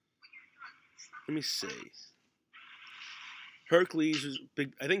 Let me see. Hercules was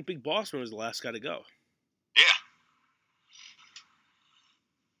big. I think Big Boss Man was the last guy to go. Yeah.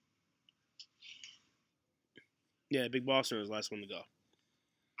 Yeah, Big Boss Man was the last one to go.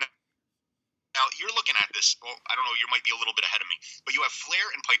 Now, you're looking at this, well, I don't know, you might be a little bit ahead of me, but you have Flair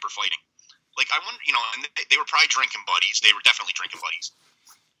and Piper fighting. Like, I wonder, and they were probably drinking buddies. They were definitely drinking buddies.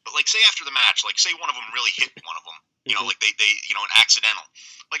 But, like, say after the match, like, say one of them really hit one of them, like they an accidental.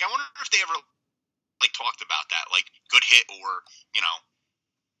 Like, I wonder if they ever, like, talked about that, like, good hit or,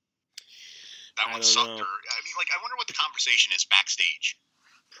 that one sucked. Or, I mean, like, I wonder what the conversation is backstage.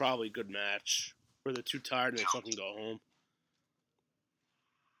 Probably good match. Where they're too tired and they fucking go home.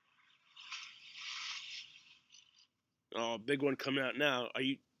 Oh, big one coming out now.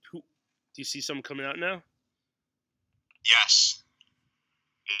 Do you see something coming out now? Yes.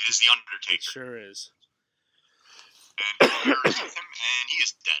 It is The Undertaker. It sure is. And Flair is with him, and he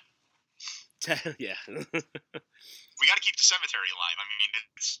is dead. Yeah. We got to keep the cemetery alive. I mean,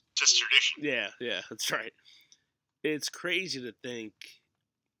 it's just tradition. Yeah, that's right. It's crazy to think.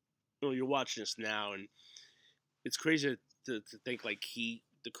 You're watching this now, and it's crazy to think like the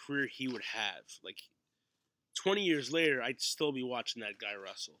career he would have. Like 20 years later, I'd still be watching that guy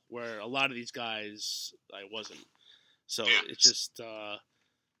wrestle. Where a lot of these guys, I wasn't. So it's just, who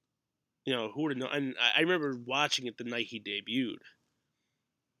would have known? And I remember watching it the night he debuted,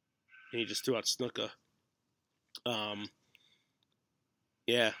 and he just threw out Snuka.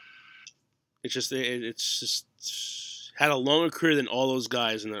 Yeah, it's just had a longer career than all those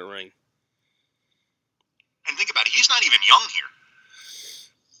guys in that ring. And think about it, he's not even young here.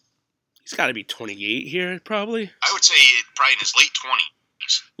 He's got to be 28 here, probably. I would say probably in his late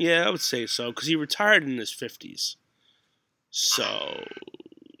 20s. Yeah, I would say so, because he retired in his 50s. So...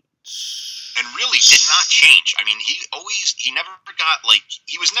 And really did not change. I mean, he never got, like,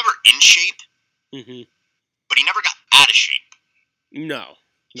 he was never in shape, but he never got out of shape. No,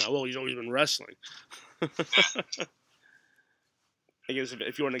 well, he's always been wrestling. I guess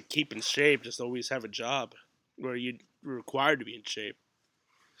if you want to keep in shape, just always have a job where you're required to be in shape.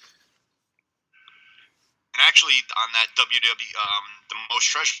 And actually, on that The Most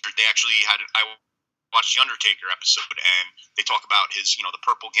Treasured, they actually I watched the Undertaker episode, and they talk about his, the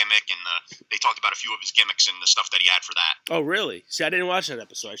purple gimmick, and they talked about a few of his gimmicks and the stuff that he had for that. Oh, really? See, I didn't watch that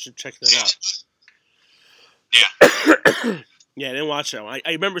episode. I should check that out. Yeah. Yeah, I didn't watch that one.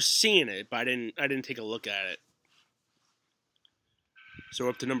 I remember seeing it, but I didn't take a look at it. So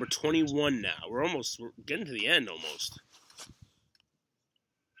we're up to number 21 now. We're getting to the end almost.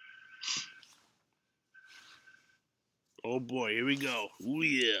 Oh boy, here we go. Ooh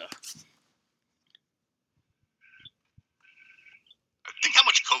yeah. Think how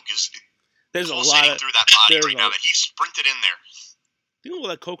much coke is There's a lot through that body right now that he sprinted in there. Think of all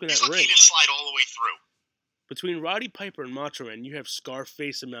that coke in that ring. He's lucky he didn't slide all the way through. Between Roddy Piper and Macho Man, you have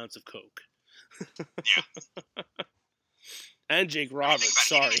Scarface amounts of coke. Yeah. And Jake Roberts,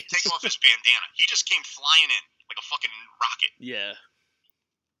 sorry. He didn't take off his bandana. He just came flying in like a fucking rocket. Yeah.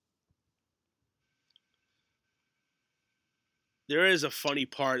 There is a funny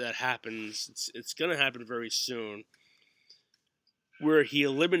part that happens. It's going to happen very soon. Where he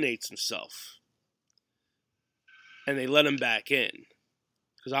eliminates himself. And they let him back in.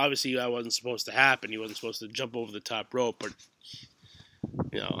 Because obviously that wasn't supposed to happen. He wasn't supposed to jump over the top rope. But,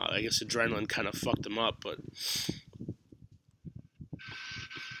 I guess adrenaline kind of fucked him up. But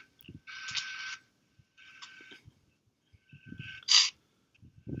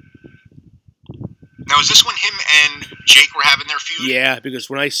is this when him and Jake were having their feud? Yeah, because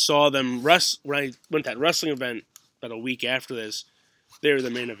when I saw them when I went to that wrestling event about a week after this, they were the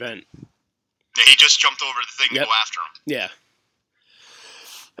main event. Yeah, he just jumped over the thing to go after him. Yeah.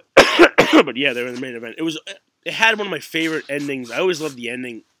 But yeah, they were in the main event. It had one of my favorite endings. I always loved the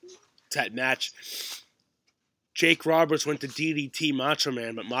ending to that match. Jake Roberts went to DDT Macho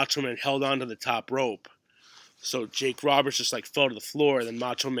Man, but Macho Man held on to the top rope. So Jake Roberts just like fell to the floor, and then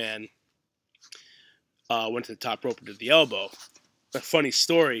Macho Man went to the top rope and did the elbow. A funny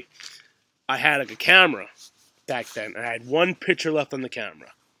story. I had like a camera back then. I had one picture left on the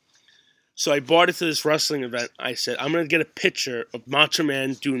camera. So I brought it to this wrestling event. I said, I'm going to get a picture of Macho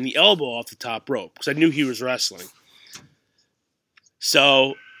Man doing the elbow off the top rope, because I knew he was wrestling.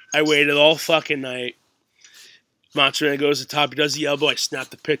 So I waited all fucking night. Macho Man goes to the top, he does the elbow, I snap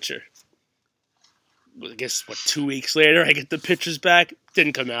the picture. I guess, 2 weeks later, I get the pictures back.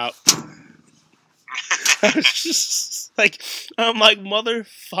 Didn't come out. I was just like, I'm like,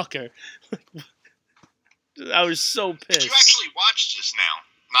 motherfucker. I was so pissed. You actually watched this now.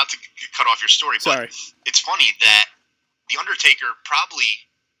 Not to cut off your story, Sorry. But it's funny that The Undertaker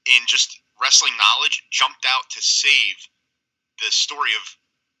probably, in just wrestling knowledge, jumped out to save the story of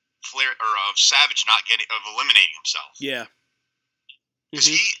Flair or of Savage eliminating himself. Yeah.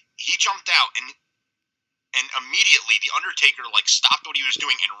 Because he jumped out and immediately The Undertaker stopped what he was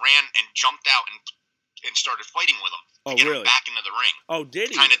doing and ran and jumped out and started fighting with him to get him back into the ring. Oh,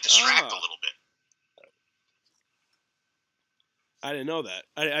 did he? Kind of distract a little bit. I didn't know that.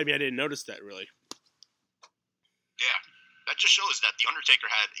 I mean, I didn't notice that, really. Yeah. That just shows that The Undertaker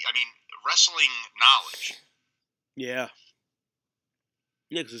had, wrestling knowledge. Yeah.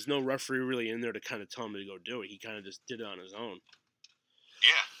 Yeah, because there's no referee really in there to kind of tell him to go do it. He kind of just did it on his own.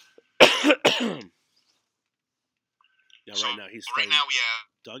 Yeah. Yeah, right now he's fighting. Right now we have...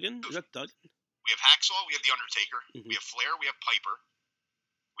 Duggan? Is that Duggan? We have Hacksaw, we have The Undertaker, we have Flair, we have Piper,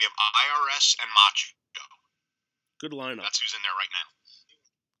 we have IRS, and Macho. Good lineup. That's who's in there right now.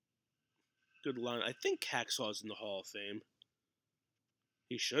 Good line. I think Hacksaw's in the Hall of Fame.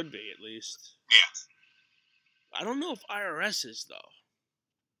 He should be, at least. Yeah. I don't know if IRS is, though.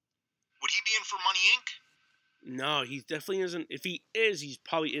 Would he be in for Money Inc.? No, he definitely isn't. If he is, he's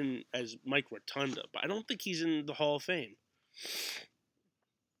probably in as Mike Rotunda. But I don't think he's in the Hall of Fame.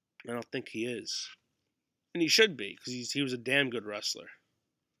 I don't think he is. And he should be, because he was a damn good wrestler.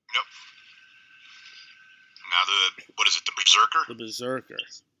 Yep. Now what is it, the Berserker? The Berserker.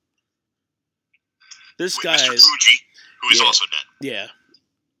 This guy Mr. Fuji, who is also dead. Yeah.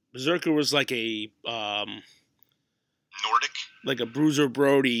 Berserker was like a... Nordic? Like a Bruiser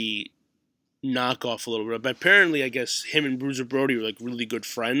Brody knockoff a little bit. But apparently, I guess, him and Bruiser Brody were really good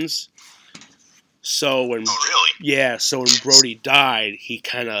friends. So when... Oh, really? Yeah, so when Brody died, he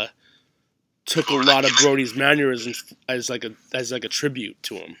kind of took a lot of Brody's mannerisms as like a tribute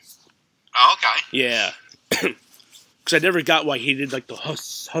to him. Oh, okay. Yeah. Because I never got why he did the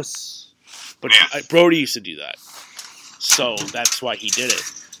huss. But yeah. Brody used to do that. So that's why he did it.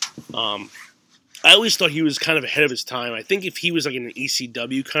 I always thought he was kind of ahead of his time. I think if he was in an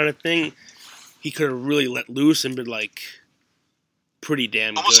ECW kind of thing, he could have really let loose and been pretty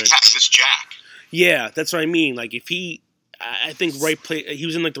damn almost good. Almost Cactus Jack. Yeah, that's what I mean. If he... I think he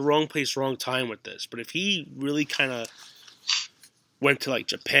was in the wrong place, wrong time with this. But if he really kind of went to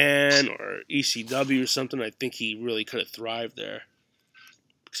Japan or ECW or something, I think he really could have thrived there.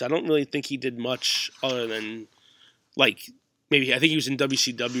 Because I don't really think he did much other than maybe I think he was in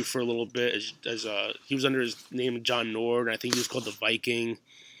WCW for a little bit as he was under his name John Nord. And I think he was called the Viking.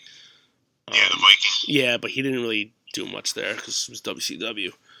 Yeah, the Viking. Yeah, but he didn't really do much there because it was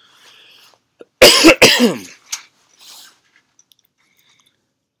WCW.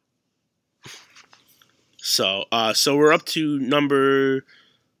 So we're up to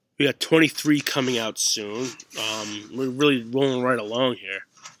we got 23 coming out soon. We're really rolling right along here.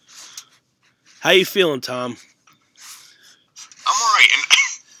 How you feeling, Tom? I'm alright, and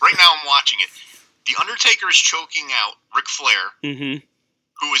right now I'm watching it. The Undertaker is choking out Ric Flair, who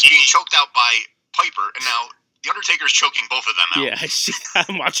is being choked out by Piper, and now The Undertaker is choking both of them out. Yeah, I see.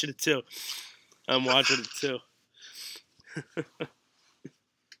 I'm watching it too.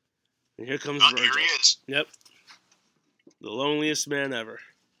 And here comes Virgil. Here he is. Yep. The loneliest man ever.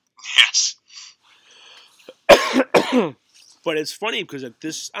 Yes. But it's funny because I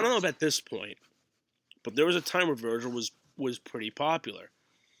don't know about this point, but there was a time where Virgil was pretty popular.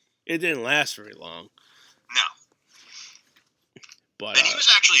 It didn't last very long. No. But and he was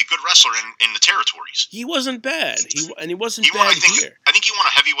actually a good wrestler in the territories. He wasn't bad. He wasn't bad here. I think he won a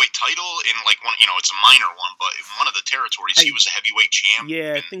heavyweight title in one. It's a minor one, but in one of the territories he was a heavyweight champ.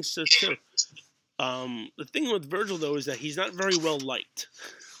 Yeah, I think so too. The thing with Virgil though is that he's not very well liked.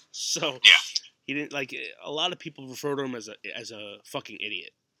 So Yeah. he didn't like. A lot of people refer to him as a fucking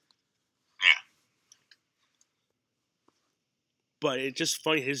idiot. Yeah. But it's just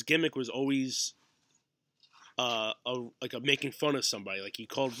funny. His gimmick was always like a making fun of somebody. Like he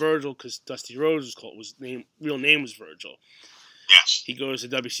called Virgil because Dusty Rhodes real name was Virgil. Yes. He goes to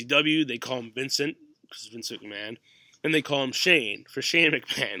WCW. They call him Vincent because Vincent McMahon, and they call him Shane for Shane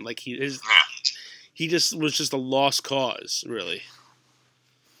McMahon. Like he just was just a lost cause, really.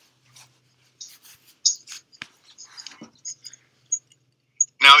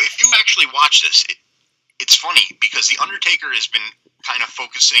 Now, if you actually watch this, it's funny because The Undertaker has been kind of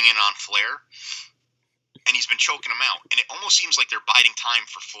focusing in on Flair, and he's been choking him out. And it almost seems like they're biding time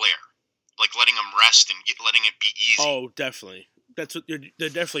for Flair, like letting him rest and letting it be easy. Oh, definitely. That's what they're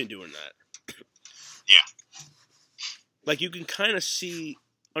definitely doing that. Yeah. Like you can kind of see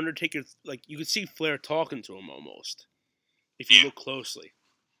Undertaker, like you can see Flair talking to him almost, if you look closely.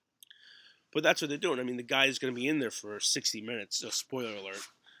 But that's what they're doing. I mean, the guy's going to be in there for 60 minutes. So spoiler alert.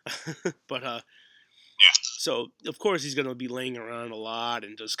 But yeah. So of course he's going to be laying around a lot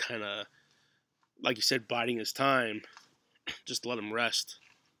and just kind of, like you said, biding his time. Just let him rest.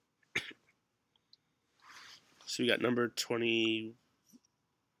 So we got number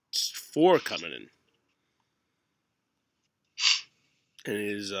 24 coming in. And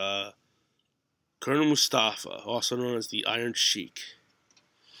it is Colonel Mustafa, also known as the Iron Sheik.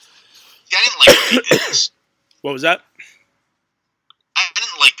 Yeah, I didn't like that they did this. What was that? I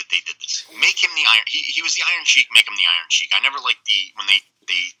didn't like that they did this. Make him the Iron... He was the Iron Sheik, make him the Iron Sheik. I never liked when they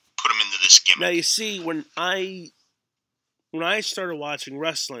put him into this gimmick. Now, you see, when I started watching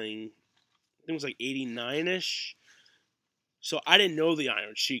wrestling, I think it was like 89-ish, so I didn't know the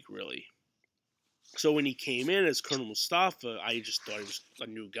Iron Sheik, really. So when he came in as Colonel Mustafa, I just thought he was a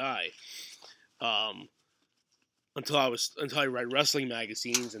new guy. Until I read wrestling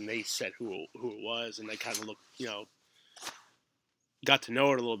magazines and they said who it was, and I kind of looked, got to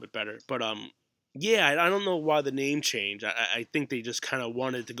know it a little bit better. But yeah, I don't know why the name changed. I think they just kind of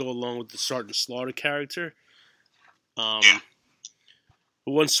wanted to go along with the Sergeant Slaughter character. But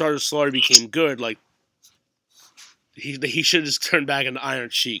once Sergeant Slaughter became good, like he should have just turned back into Iron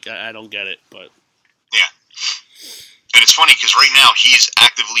Sheik. I don't get it, but yeah. And it's funny because right now he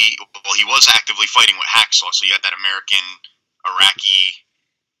was actively fighting with Hacksaw, so you had that American-Iraqi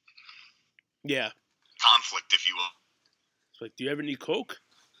conflict, if you will. It's like, do you ever need Coke?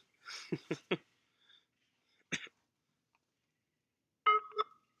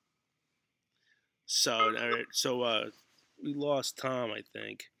 So we lost Tom, I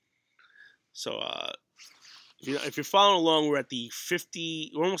think. So if you're following along, we're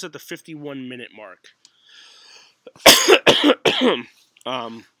almost at the 51-minute mark.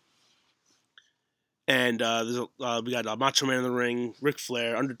 And we got Macho Man in the ring, Ric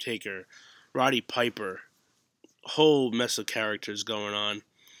Flair, Undertaker, Roddy Piper, a whole mess of characters going on.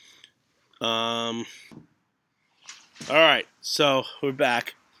 All right, so we're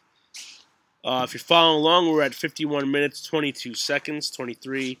back. If you're following along, we're at 51 minutes, 22 seconds,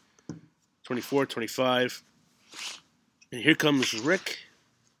 23, 24, 25. And here comes Rick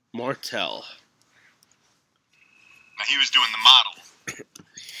Martel. Now he was doing the model.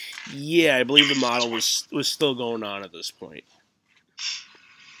 Yeah, I believe the model was still going on at this point.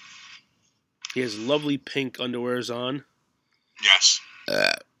 He has lovely pink underwears on. Yes.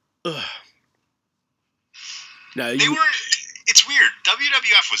 Now it's weird.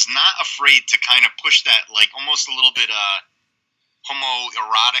 WWF was not afraid to kind of push that, like, almost a little bit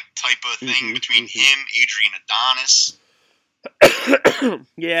homoerotic type of thing between him, Adrian Adonis.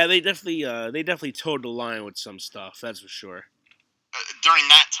 Yeah, they definitely towed the line with some stuff. That's for sure. During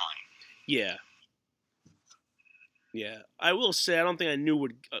that time. Yeah. Yeah, I will say I don't think I knew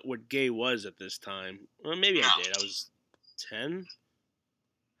what gay was at this time. Well, maybe I did. I was 10.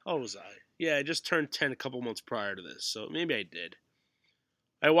 How old was I? Yeah, I just turned 10 a couple months prior to this, so maybe I did.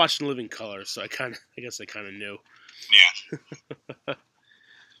 I watched In Living Color, so I guess I kind of knew. Yeah.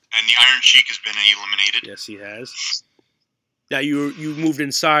 And the Iron Sheik has been eliminated. Yes, he has. Now you moved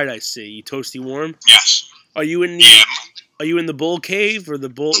inside. I see. You toasty warm. Yes. Are you in the bull cave or the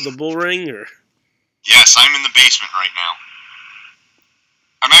bull ring or? Yes, I'm in the basement right now.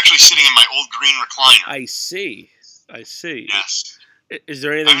 I'm actually sitting in my old green recliner. I see. Yes. Is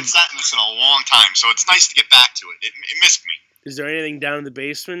there anything? I haven't sat in this in a long time, so it's nice to get back to it. It missed me. Is there anything down in the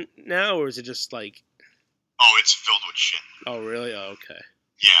basement now, or is it just like? Oh, it's filled with shit. Oh, really? Oh, okay.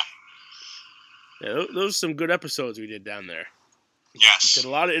 Yeah. Yeah, those are some good episodes we did down there. Yes. Did a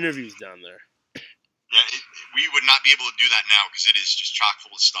lot of interviews down there. Yeah, we would not be able to do that now because it is just chock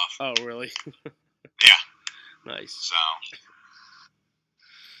full of stuff. Oh, really? Yeah. Nice. So,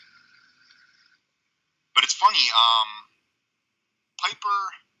 but it's funny. Piper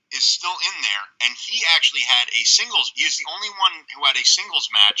is still in there, and he actually had a singles. He was the only one who had a singles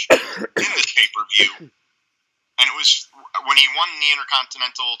match in this pay-per-view, and it was when he won the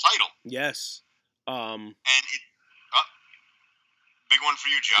Intercontinental title. Yes. And it, big one for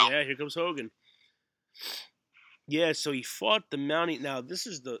you, Joe. Yeah, here comes Hogan. Yeah, so he fought the Mountie. Now this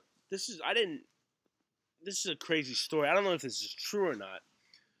is a crazy story. I don't know if this is true or not.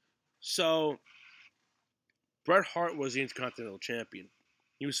 So Bret Hart was the Intercontinental Champion.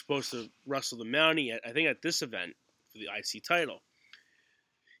 He was supposed to wrestle the Mountie at this event for the IC title.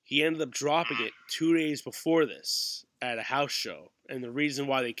 He ended up dropping it 2 days before this at a house show, and the reason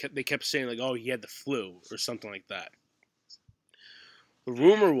why they kept saying like, oh, he had the flu or something like that. The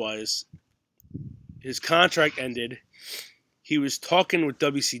rumor was his contract ended. He was talking with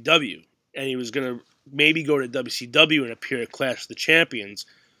WCW, and he was gonna maybe go to WCW and appear at Clash of the Champions,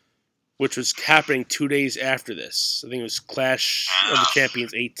 which was happening 2 days after this. I think it was Clash of the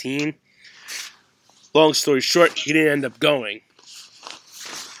Champions 18. Long story short, he didn't end up going.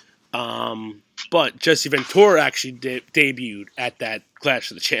 But Jesse Ventura actually debuted at that Clash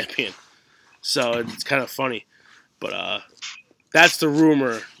of the Champion. So it's kind of funny. But that's the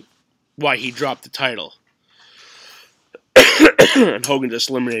rumor why he dropped the title. And Hogan just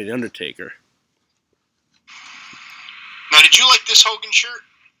eliminated Undertaker. Now, did you like this Hogan shirt?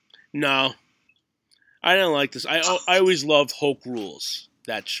 No. I didn't like this. I always loved Hulk Rules,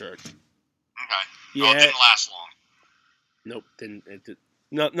 that shirt. Okay. Yeah. Well, it didn't last long. Nope, didn't.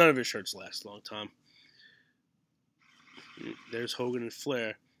 None of his shirts last a long time. There's Hogan and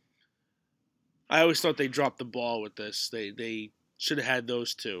Flair. I always thought they dropped the ball with this. They should have had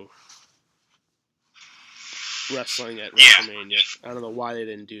those two wrestling at WrestleMania. I don't know why they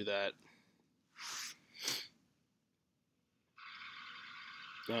didn't do that.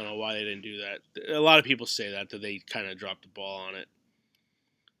 I don't know why they didn't do that. A lot of people say that they kind of dropped the ball on it.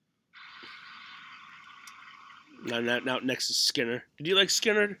 Now next is Skinner. Did you like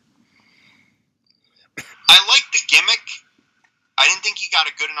Skinner? I like the gimmick. I didn't think he got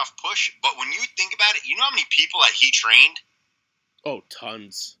a good enough push, but when you think about it, you know how many people that he trained? Oh,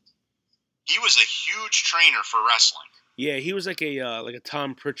 tons. He was a huge trainer for wrestling. Yeah, he was like a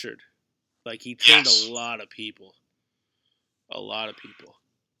Tom Pritchard. Like he trained a lot of people. A lot of people.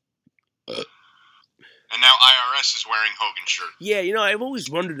 And now IRS is wearing Hogan's shirt. Yeah, I've always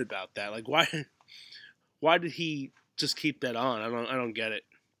wondered about that. Like why did he just keep that on? I don't get it.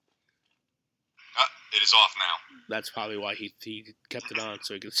 It is off now. That's probably why he kept it on,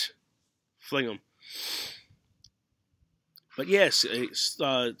 so he could fling them. But yes,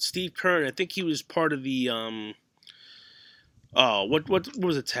 Steve Keirn, I think he was part of the what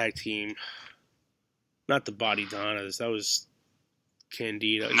was the tag team? Not the Body Donnas. That was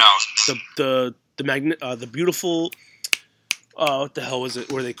Candido. No. The beautiful. What the hell was it?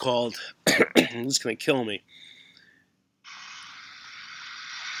 What were they called? This is gonna kill me.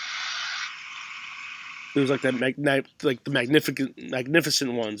 It was like that, like the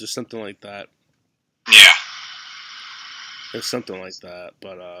magnificent ones, or something like that. Yeah. It was something like that,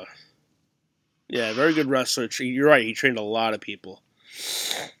 but yeah, very good wrestler. You're right. He trained a lot of people.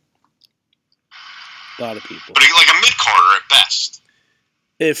 A lot of people. But like a mid-carder at best.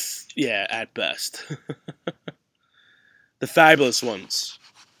 At best. The Fabulous Ones.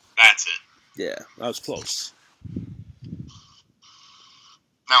 That's it. Yeah, that was close.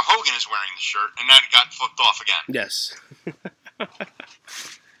 Now Hogan is wearing the shirt, and then it got flipped off again. Yes.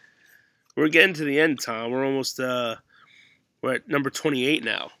 We're getting to the end, Tom. We're almost, we're at number 28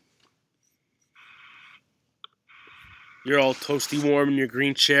 now. You're all toasty warm in your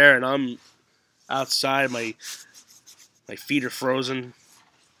green chair, and I'm outside. My feet are frozen.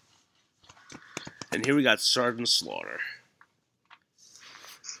 And here we got Sergeant Slaughter.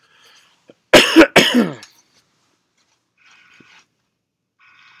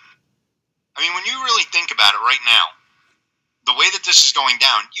 I mean, when you really think about it right now, the way that this is going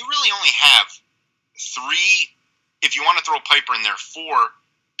down, you really only have three, if you want to throw Piper in there, four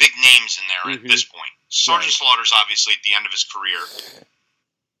big names in there at this point. Sergeant Slaughter's obviously at the end of his career.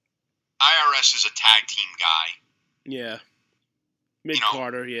 IRS is a tag team guy. Yeah.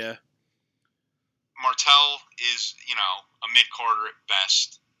 Mid-Carter, yeah. Martel is, a mid-Carter at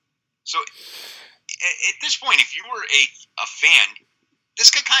best. So, at this point, if you were a fan,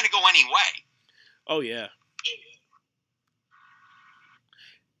 this could kind of go any way. Oh, yeah.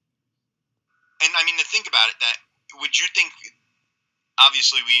 And, I mean, to think about it, would you think,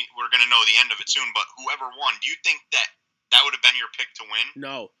 obviously we're going to know the end of it soon, but whoever won, do you think that would have been your pick to win?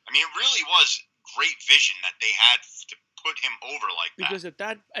 No. I mean, it really was great vision that they had to put him over like that. Because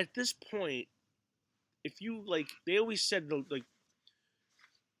at this point, if you they always said the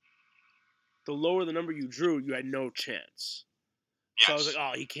lower the number you drew, you had no chance. Yes. So I was like,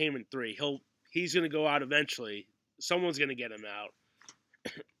 oh, he came in 3. He's gonna go out eventually. Someone's gonna get him out.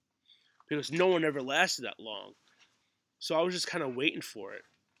 Because no one ever lasted that long. So I was just kind of waiting for it.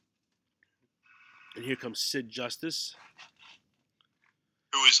 And here comes Sid Justice.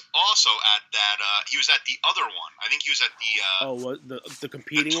 Who is also at that, he was at the other one. I think he was at the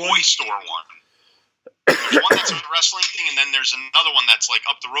competing the one? toy store one. There's one that's a wrestling thing, and then there's another one that's like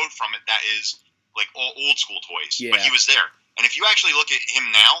up the road from it that is like all old school toys. Yeah. But he was there. And if you actually look at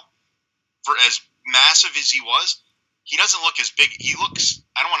him now, for as massive as he was, he doesn't look as big. He looks,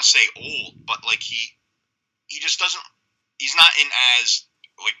 I don't want to say old, but like he just doesn't, he's not in as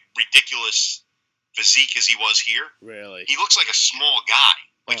like ridiculous physique as he was here. Really? He looks like a small guy.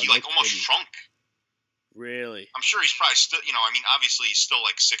 Like he like almost kidding. shrunk. Really? I'm sure he's probably still, I mean, obviously he's still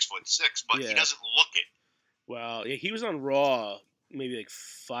like 6'6", but he doesn't look it. Well, yeah, he was on Raw maybe like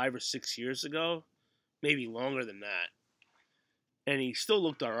 5 or 6 years ago, maybe longer than that. And he still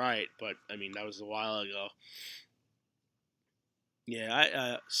looked all right, but I mean, that was a while ago.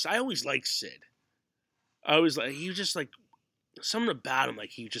 Yeah, I always liked Sid. I always he was just like something about him, like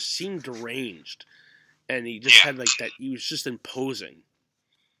he just seemed deranged, and he just had like that. He was just imposing.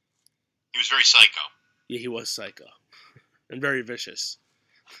 He was very psycho. Yeah, he was psycho, and very vicious.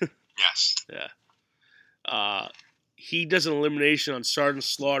 Yes. Yeah. He does an elimination on Sergeant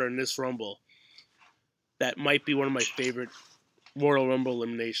Slaughter in this Rumble. That might be one of my favorite Royal Rumble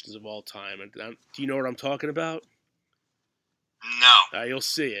eliminations of all time. Do you know what I'm talking about? No. You'll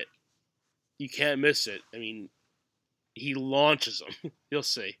see it. You can't miss it. I mean, he launches him. You'll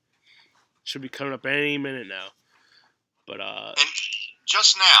see. Should be coming up any minute now. But and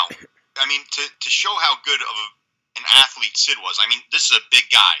just now, I mean, to show how good of an athlete Sid was. I mean, this is a big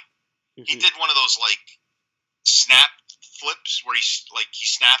guy. Mm-hmm. He did one of those like snap flips where he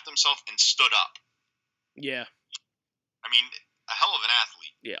snapped himself and stood up. Yeah. I mean, a hell of an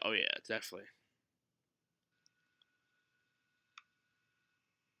athlete. Yeah. Oh yeah, definitely.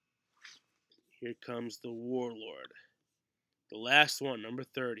 Here comes the Warlord. The last one, number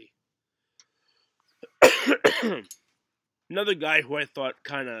 30. Another guy who I thought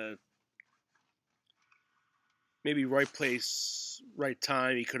kind of maybe right place, right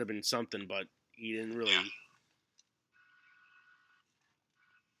time. He could have been something, but he didn't really. Yeah.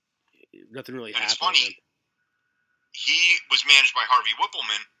 Nothing really happened. It's funny. He was managed by Harvey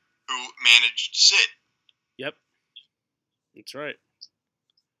Whippleman, who managed Sid. Yep. That's right.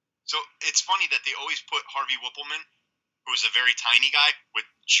 So it's funny that they always put Harvey Whippleman, who was a very tiny guy, with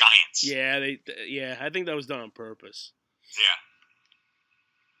giants. Yeah, I think that was done on purpose.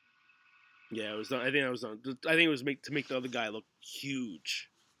 Yeah. Yeah, it was done. I think that was done. I think it was to make the other guy look huge.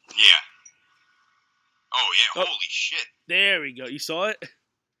 Yeah. Oh yeah! Holy shit! There we go. You saw it?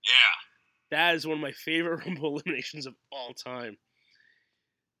 Yeah. That is one of my favorite Rumble eliminations of all time.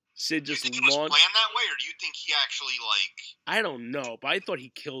 Sid just launched. Do you think it was planned that way, or do you think he actually I don't know, but I thought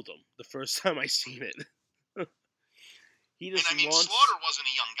he killed him the first time I seen it. He just launched. Slaughter wasn't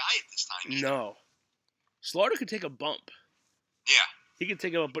a young guy at this time either. No. Slaughter could take a bump. Yeah. He could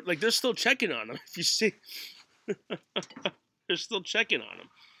take a bump, but they're still checking on him. If you see, they're still checking on him.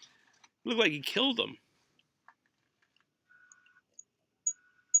 It looked like he killed him.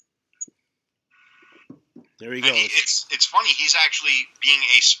 There he goes. It's funny. He's actually being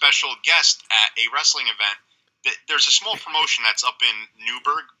a special guest at a wrestling event. There's a small promotion that's up in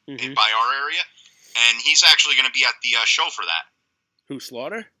Newburgh, by our area, and he's actually going to be at the show for that. Who,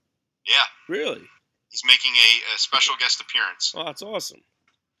 Slaughter? Yeah. Really? He's making a special guest appearance. Oh, that's awesome.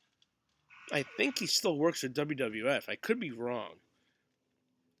 I think he still works at WWF. I could be wrong.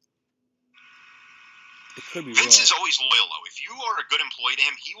 It could be Vince wrong. is always loyal, though. If you are a good employee to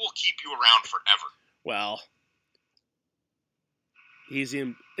him, he will keep you around forever. Well, he's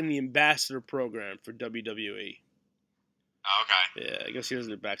in the ambassador program for WWE. Oh, okay. Yeah, I guess he doesn't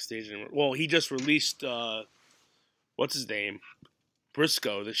do backstage anymore. Well, he just released, what's his name?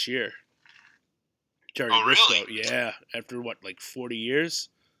 Briscoe this year. Jerry Briscoe. Really? Yeah, after 40 years?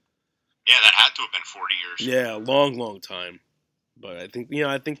 Yeah, that had to have been 40 years. Yeah, a long, long time. But I think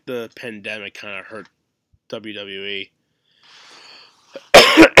the pandemic kind of hurt WWE.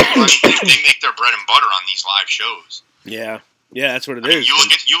 Well, they make their bread and butter on these live shows. Yeah, that's what it is.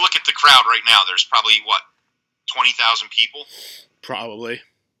 You look at the crowd right now. There's probably 20,000 people. Probably.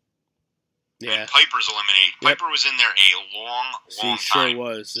 Yeah. And Piper's eliminated. Yep. Piper was in there a long time. He sure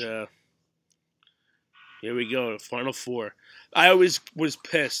was. Yeah. Here we go. Final four. I always was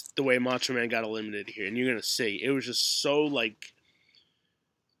pissed the way Macho Man got eliminated here, and you're gonna see it was just so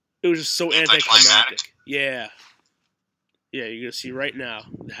anticlimactic. Yeah, you're gonna see right now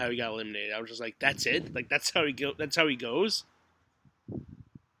how he got eliminated. I was just like, that's it. Like that's how he goes.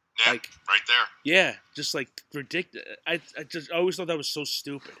 Yeah, like right there. Yeah, just like ridiculous. I always thought that was so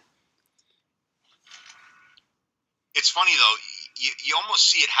stupid. It's funny though. You almost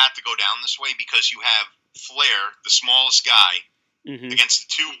see it had to go down this way because you have Flair, the smallest guy, against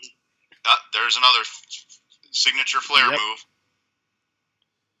the two. There's another signature Flair move.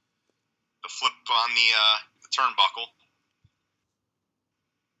 The flip on the turnbuckle.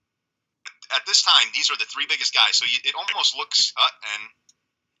 At this time, these are the three biggest guys, so it almost looks. And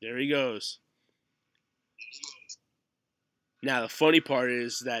there he goes. Now the funny part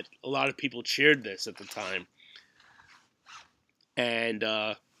is that a lot of people cheered this at the time. And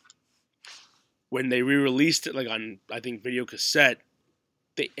when they re-released it, like on, I think, video cassette,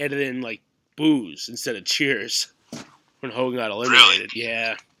 they edited in, like, boos instead of cheers when Hogan got eliminated. Really?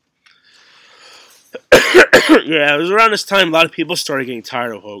 Yeah. Yeah, it was around this time a lot of people started getting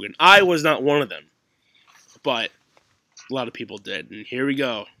tired of Hogan. I was not one of them. But a lot of people did. And here we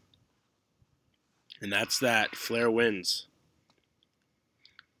go. And that's that. Flair wins.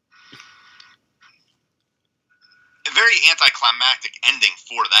 A very anticlimactic ending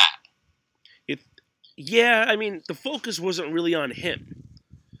for that. Yeah, I mean, the focus wasn't really on him.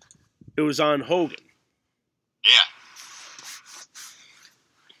 It was on Hogan. Yeah.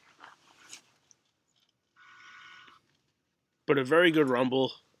 But a very good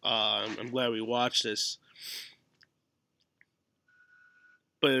Rumble. I'm glad we watched this.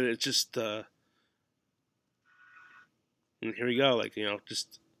 But it's just, and here we go, like,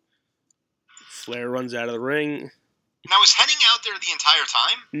 just Flair runs out of the ring. Now, was Hennig out there the entire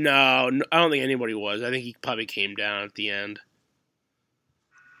time? No, I don't think anybody was. I think he probably came down at the end.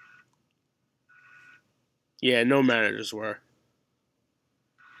 Yeah, no managers were.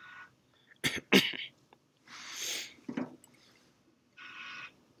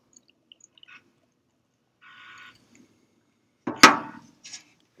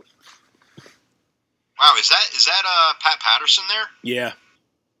 Wow, is that Pat Patterson there? Yeah.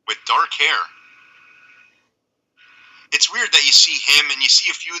 With dark hair. It's weird that you see him and you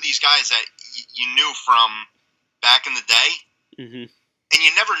see a few of these guys that you knew from back in the day, and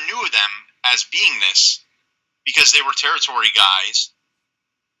you never knew them as being this because they were territory guys.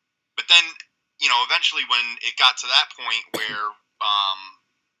 But then, eventually when it got to that point where,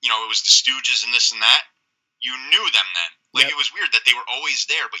 it was the Stooges and this and that, you knew them then. Like, It was weird that they were always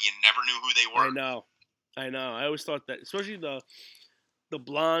there, but you never knew who they were. I know. I always thought that, especially the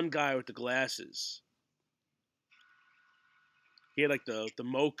blonde guy with the glasses. He had like the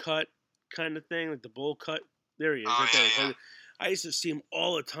mo cut kind of thing, like the bowl cut. There he is. Oh, there. Yeah. I used to see him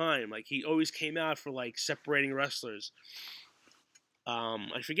all the time. Like he always came out for like separating wrestlers.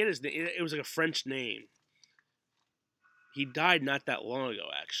 I forget his name. It was like a French name. He died not that long ago,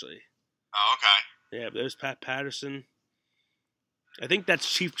 actually. Oh, okay. Yeah, but there's Pat Patterson. I think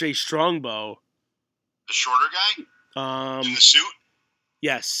that's Chief Jay Strongbow. The shorter guy? In the suit?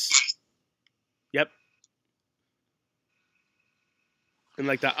 Yes. Yep. And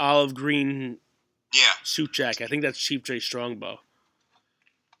like the olive green suit jacket. I think that's Chief Jay Strongbow.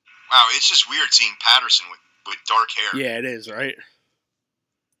 Wow, it's just weird seeing Patterson with dark hair. Yeah, it is, right?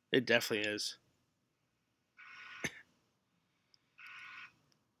 It definitely is.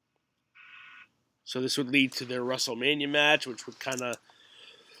 So this would lead to their WrestleMania match, which would kind of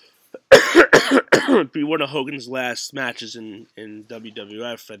be one of Hogan's last matches in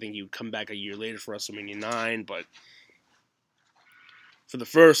WWF. I think he would come back a year later for WrestleMania 9, but for the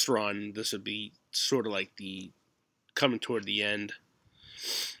first run, this would be sort of like the coming toward the end.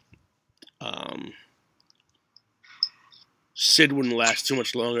 Sid wouldn't last too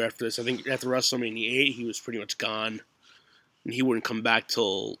much longer after this. I think after WrestleMania 8, he was pretty much gone, and he wouldn't come back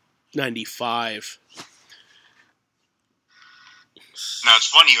till 95. Now, it's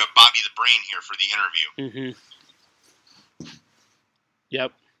funny you have Bobby the Brain here for the interview. Mm-hmm.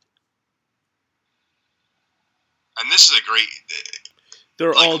 Yep. And this is a great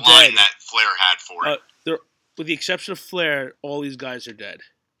they're all line dead. that Flair had for it. With the exception of Flair, all these guys are dead.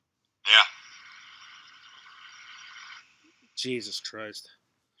 Yeah. Jesus Christ.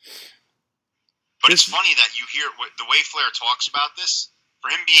 But it's funny that you hear the way Flair talks about this. For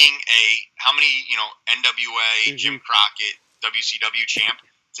him being how many, NWA, Jim Crockett, WCW champ,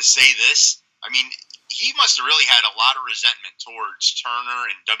 to say this, I mean, he must have really had a lot of resentment towards Turner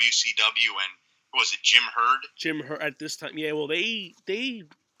and WCW and, who was it, Jim Herd? Jim Herd at this time. Yeah, well, they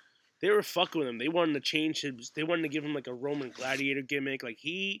they were fucking with him. They wanted to change his. They wanted to give him like a Roman Gladiator gimmick. Like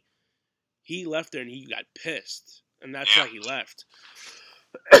he left there and he got pissed, and that's why he left.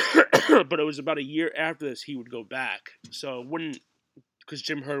 But it was about a year after this he would go back. So it wouldn't, because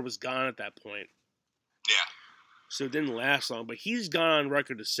Jim Herd was gone at that point. Yeah. So it didn't last long. But he's gone on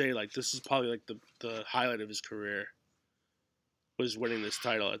record to say like this is probably like the highlight of his career. Was winning this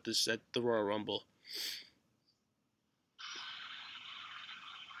title at the Royal Rumble.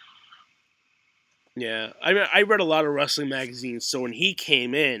 Yeah, I mean, I read a lot of wrestling magazines, so when he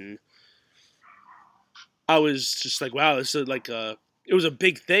came in, I was just like, wow, this is like it was a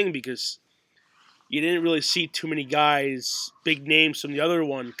big thing because you didn't really see too many guys, big names from the other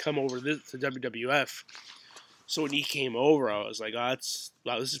one, come over to WWF. So when he came over, I was like, wow, this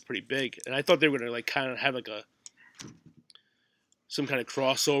is pretty big. And I thought they were going to like kind of have like some kind of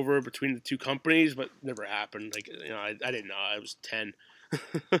crossover between the two companies, but never happened. Like, you know, I didn't know. I was 10.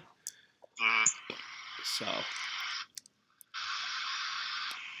 So,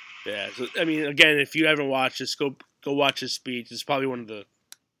 yeah. So, I mean, again, if you haven't watched this, go watch his speech. It's probably one of the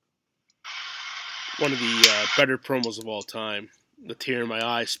better promos of all time. The tear in my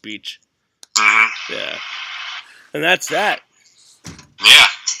eye speech. Mm-hmm. Yeah. And that's that. Yeah.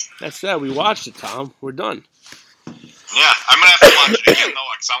 That's that. We watched it, Tom. We're done. Yeah, I'm going to have to watch it again,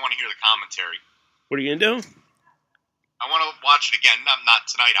 though, because I want to hear the commentary. What are you going to do? I want to watch it again. Not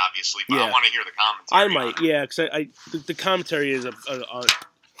tonight, obviously, but I want to hear the commentary. I might, yeah, because the commentary is a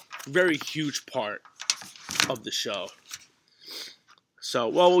very huge part of the show. So,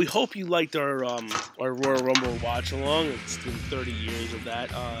 well, we hope you liked our Royal Rumble watch along. It's been 30 years of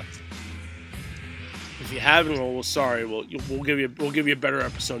that. If you haven't, well, sorry. We'll give you a better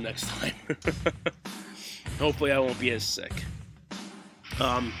episode next time. Hopefully, I won't be as sick.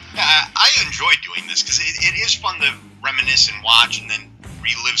 I enjoy doing this because it is fun to reminisce and watch and then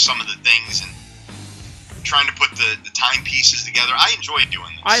relive some of the things and trying to put the timepieces together. I enjoy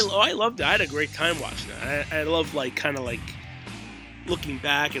doing this. I loved it. I had a great time watching it. I love kind of looking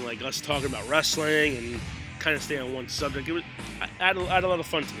back and like us talking about wrestling and kind of staying on one subject. I had a lot of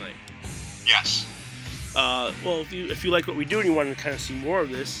fun tonight. Yes. Well, if you like what we do and you want to kind of see more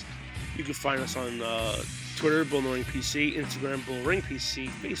of this, you can find us on Twitter, Bull in the Ring PC, Instagram, Bull Ring PC,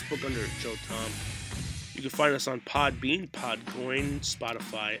 Facebook under Joe Tom. You can find us on Podbean, Podcoin,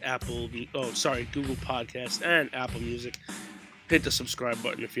 Spotify, Google Podcasts, and Apple Music. Hit the subscribe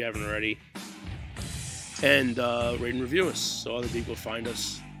button if you haven't already. And rate and review us so other people find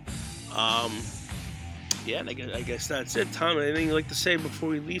us. Yeah, and I guess that's it. Tom, anything you'd like to say before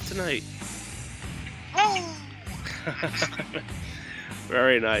we leave tonight?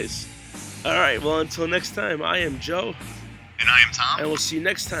 Very nice. All right, well, until next time, I am Joe. And I am Tom. And we'll see you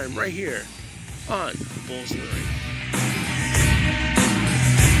next time right here on Bulls in the Ring.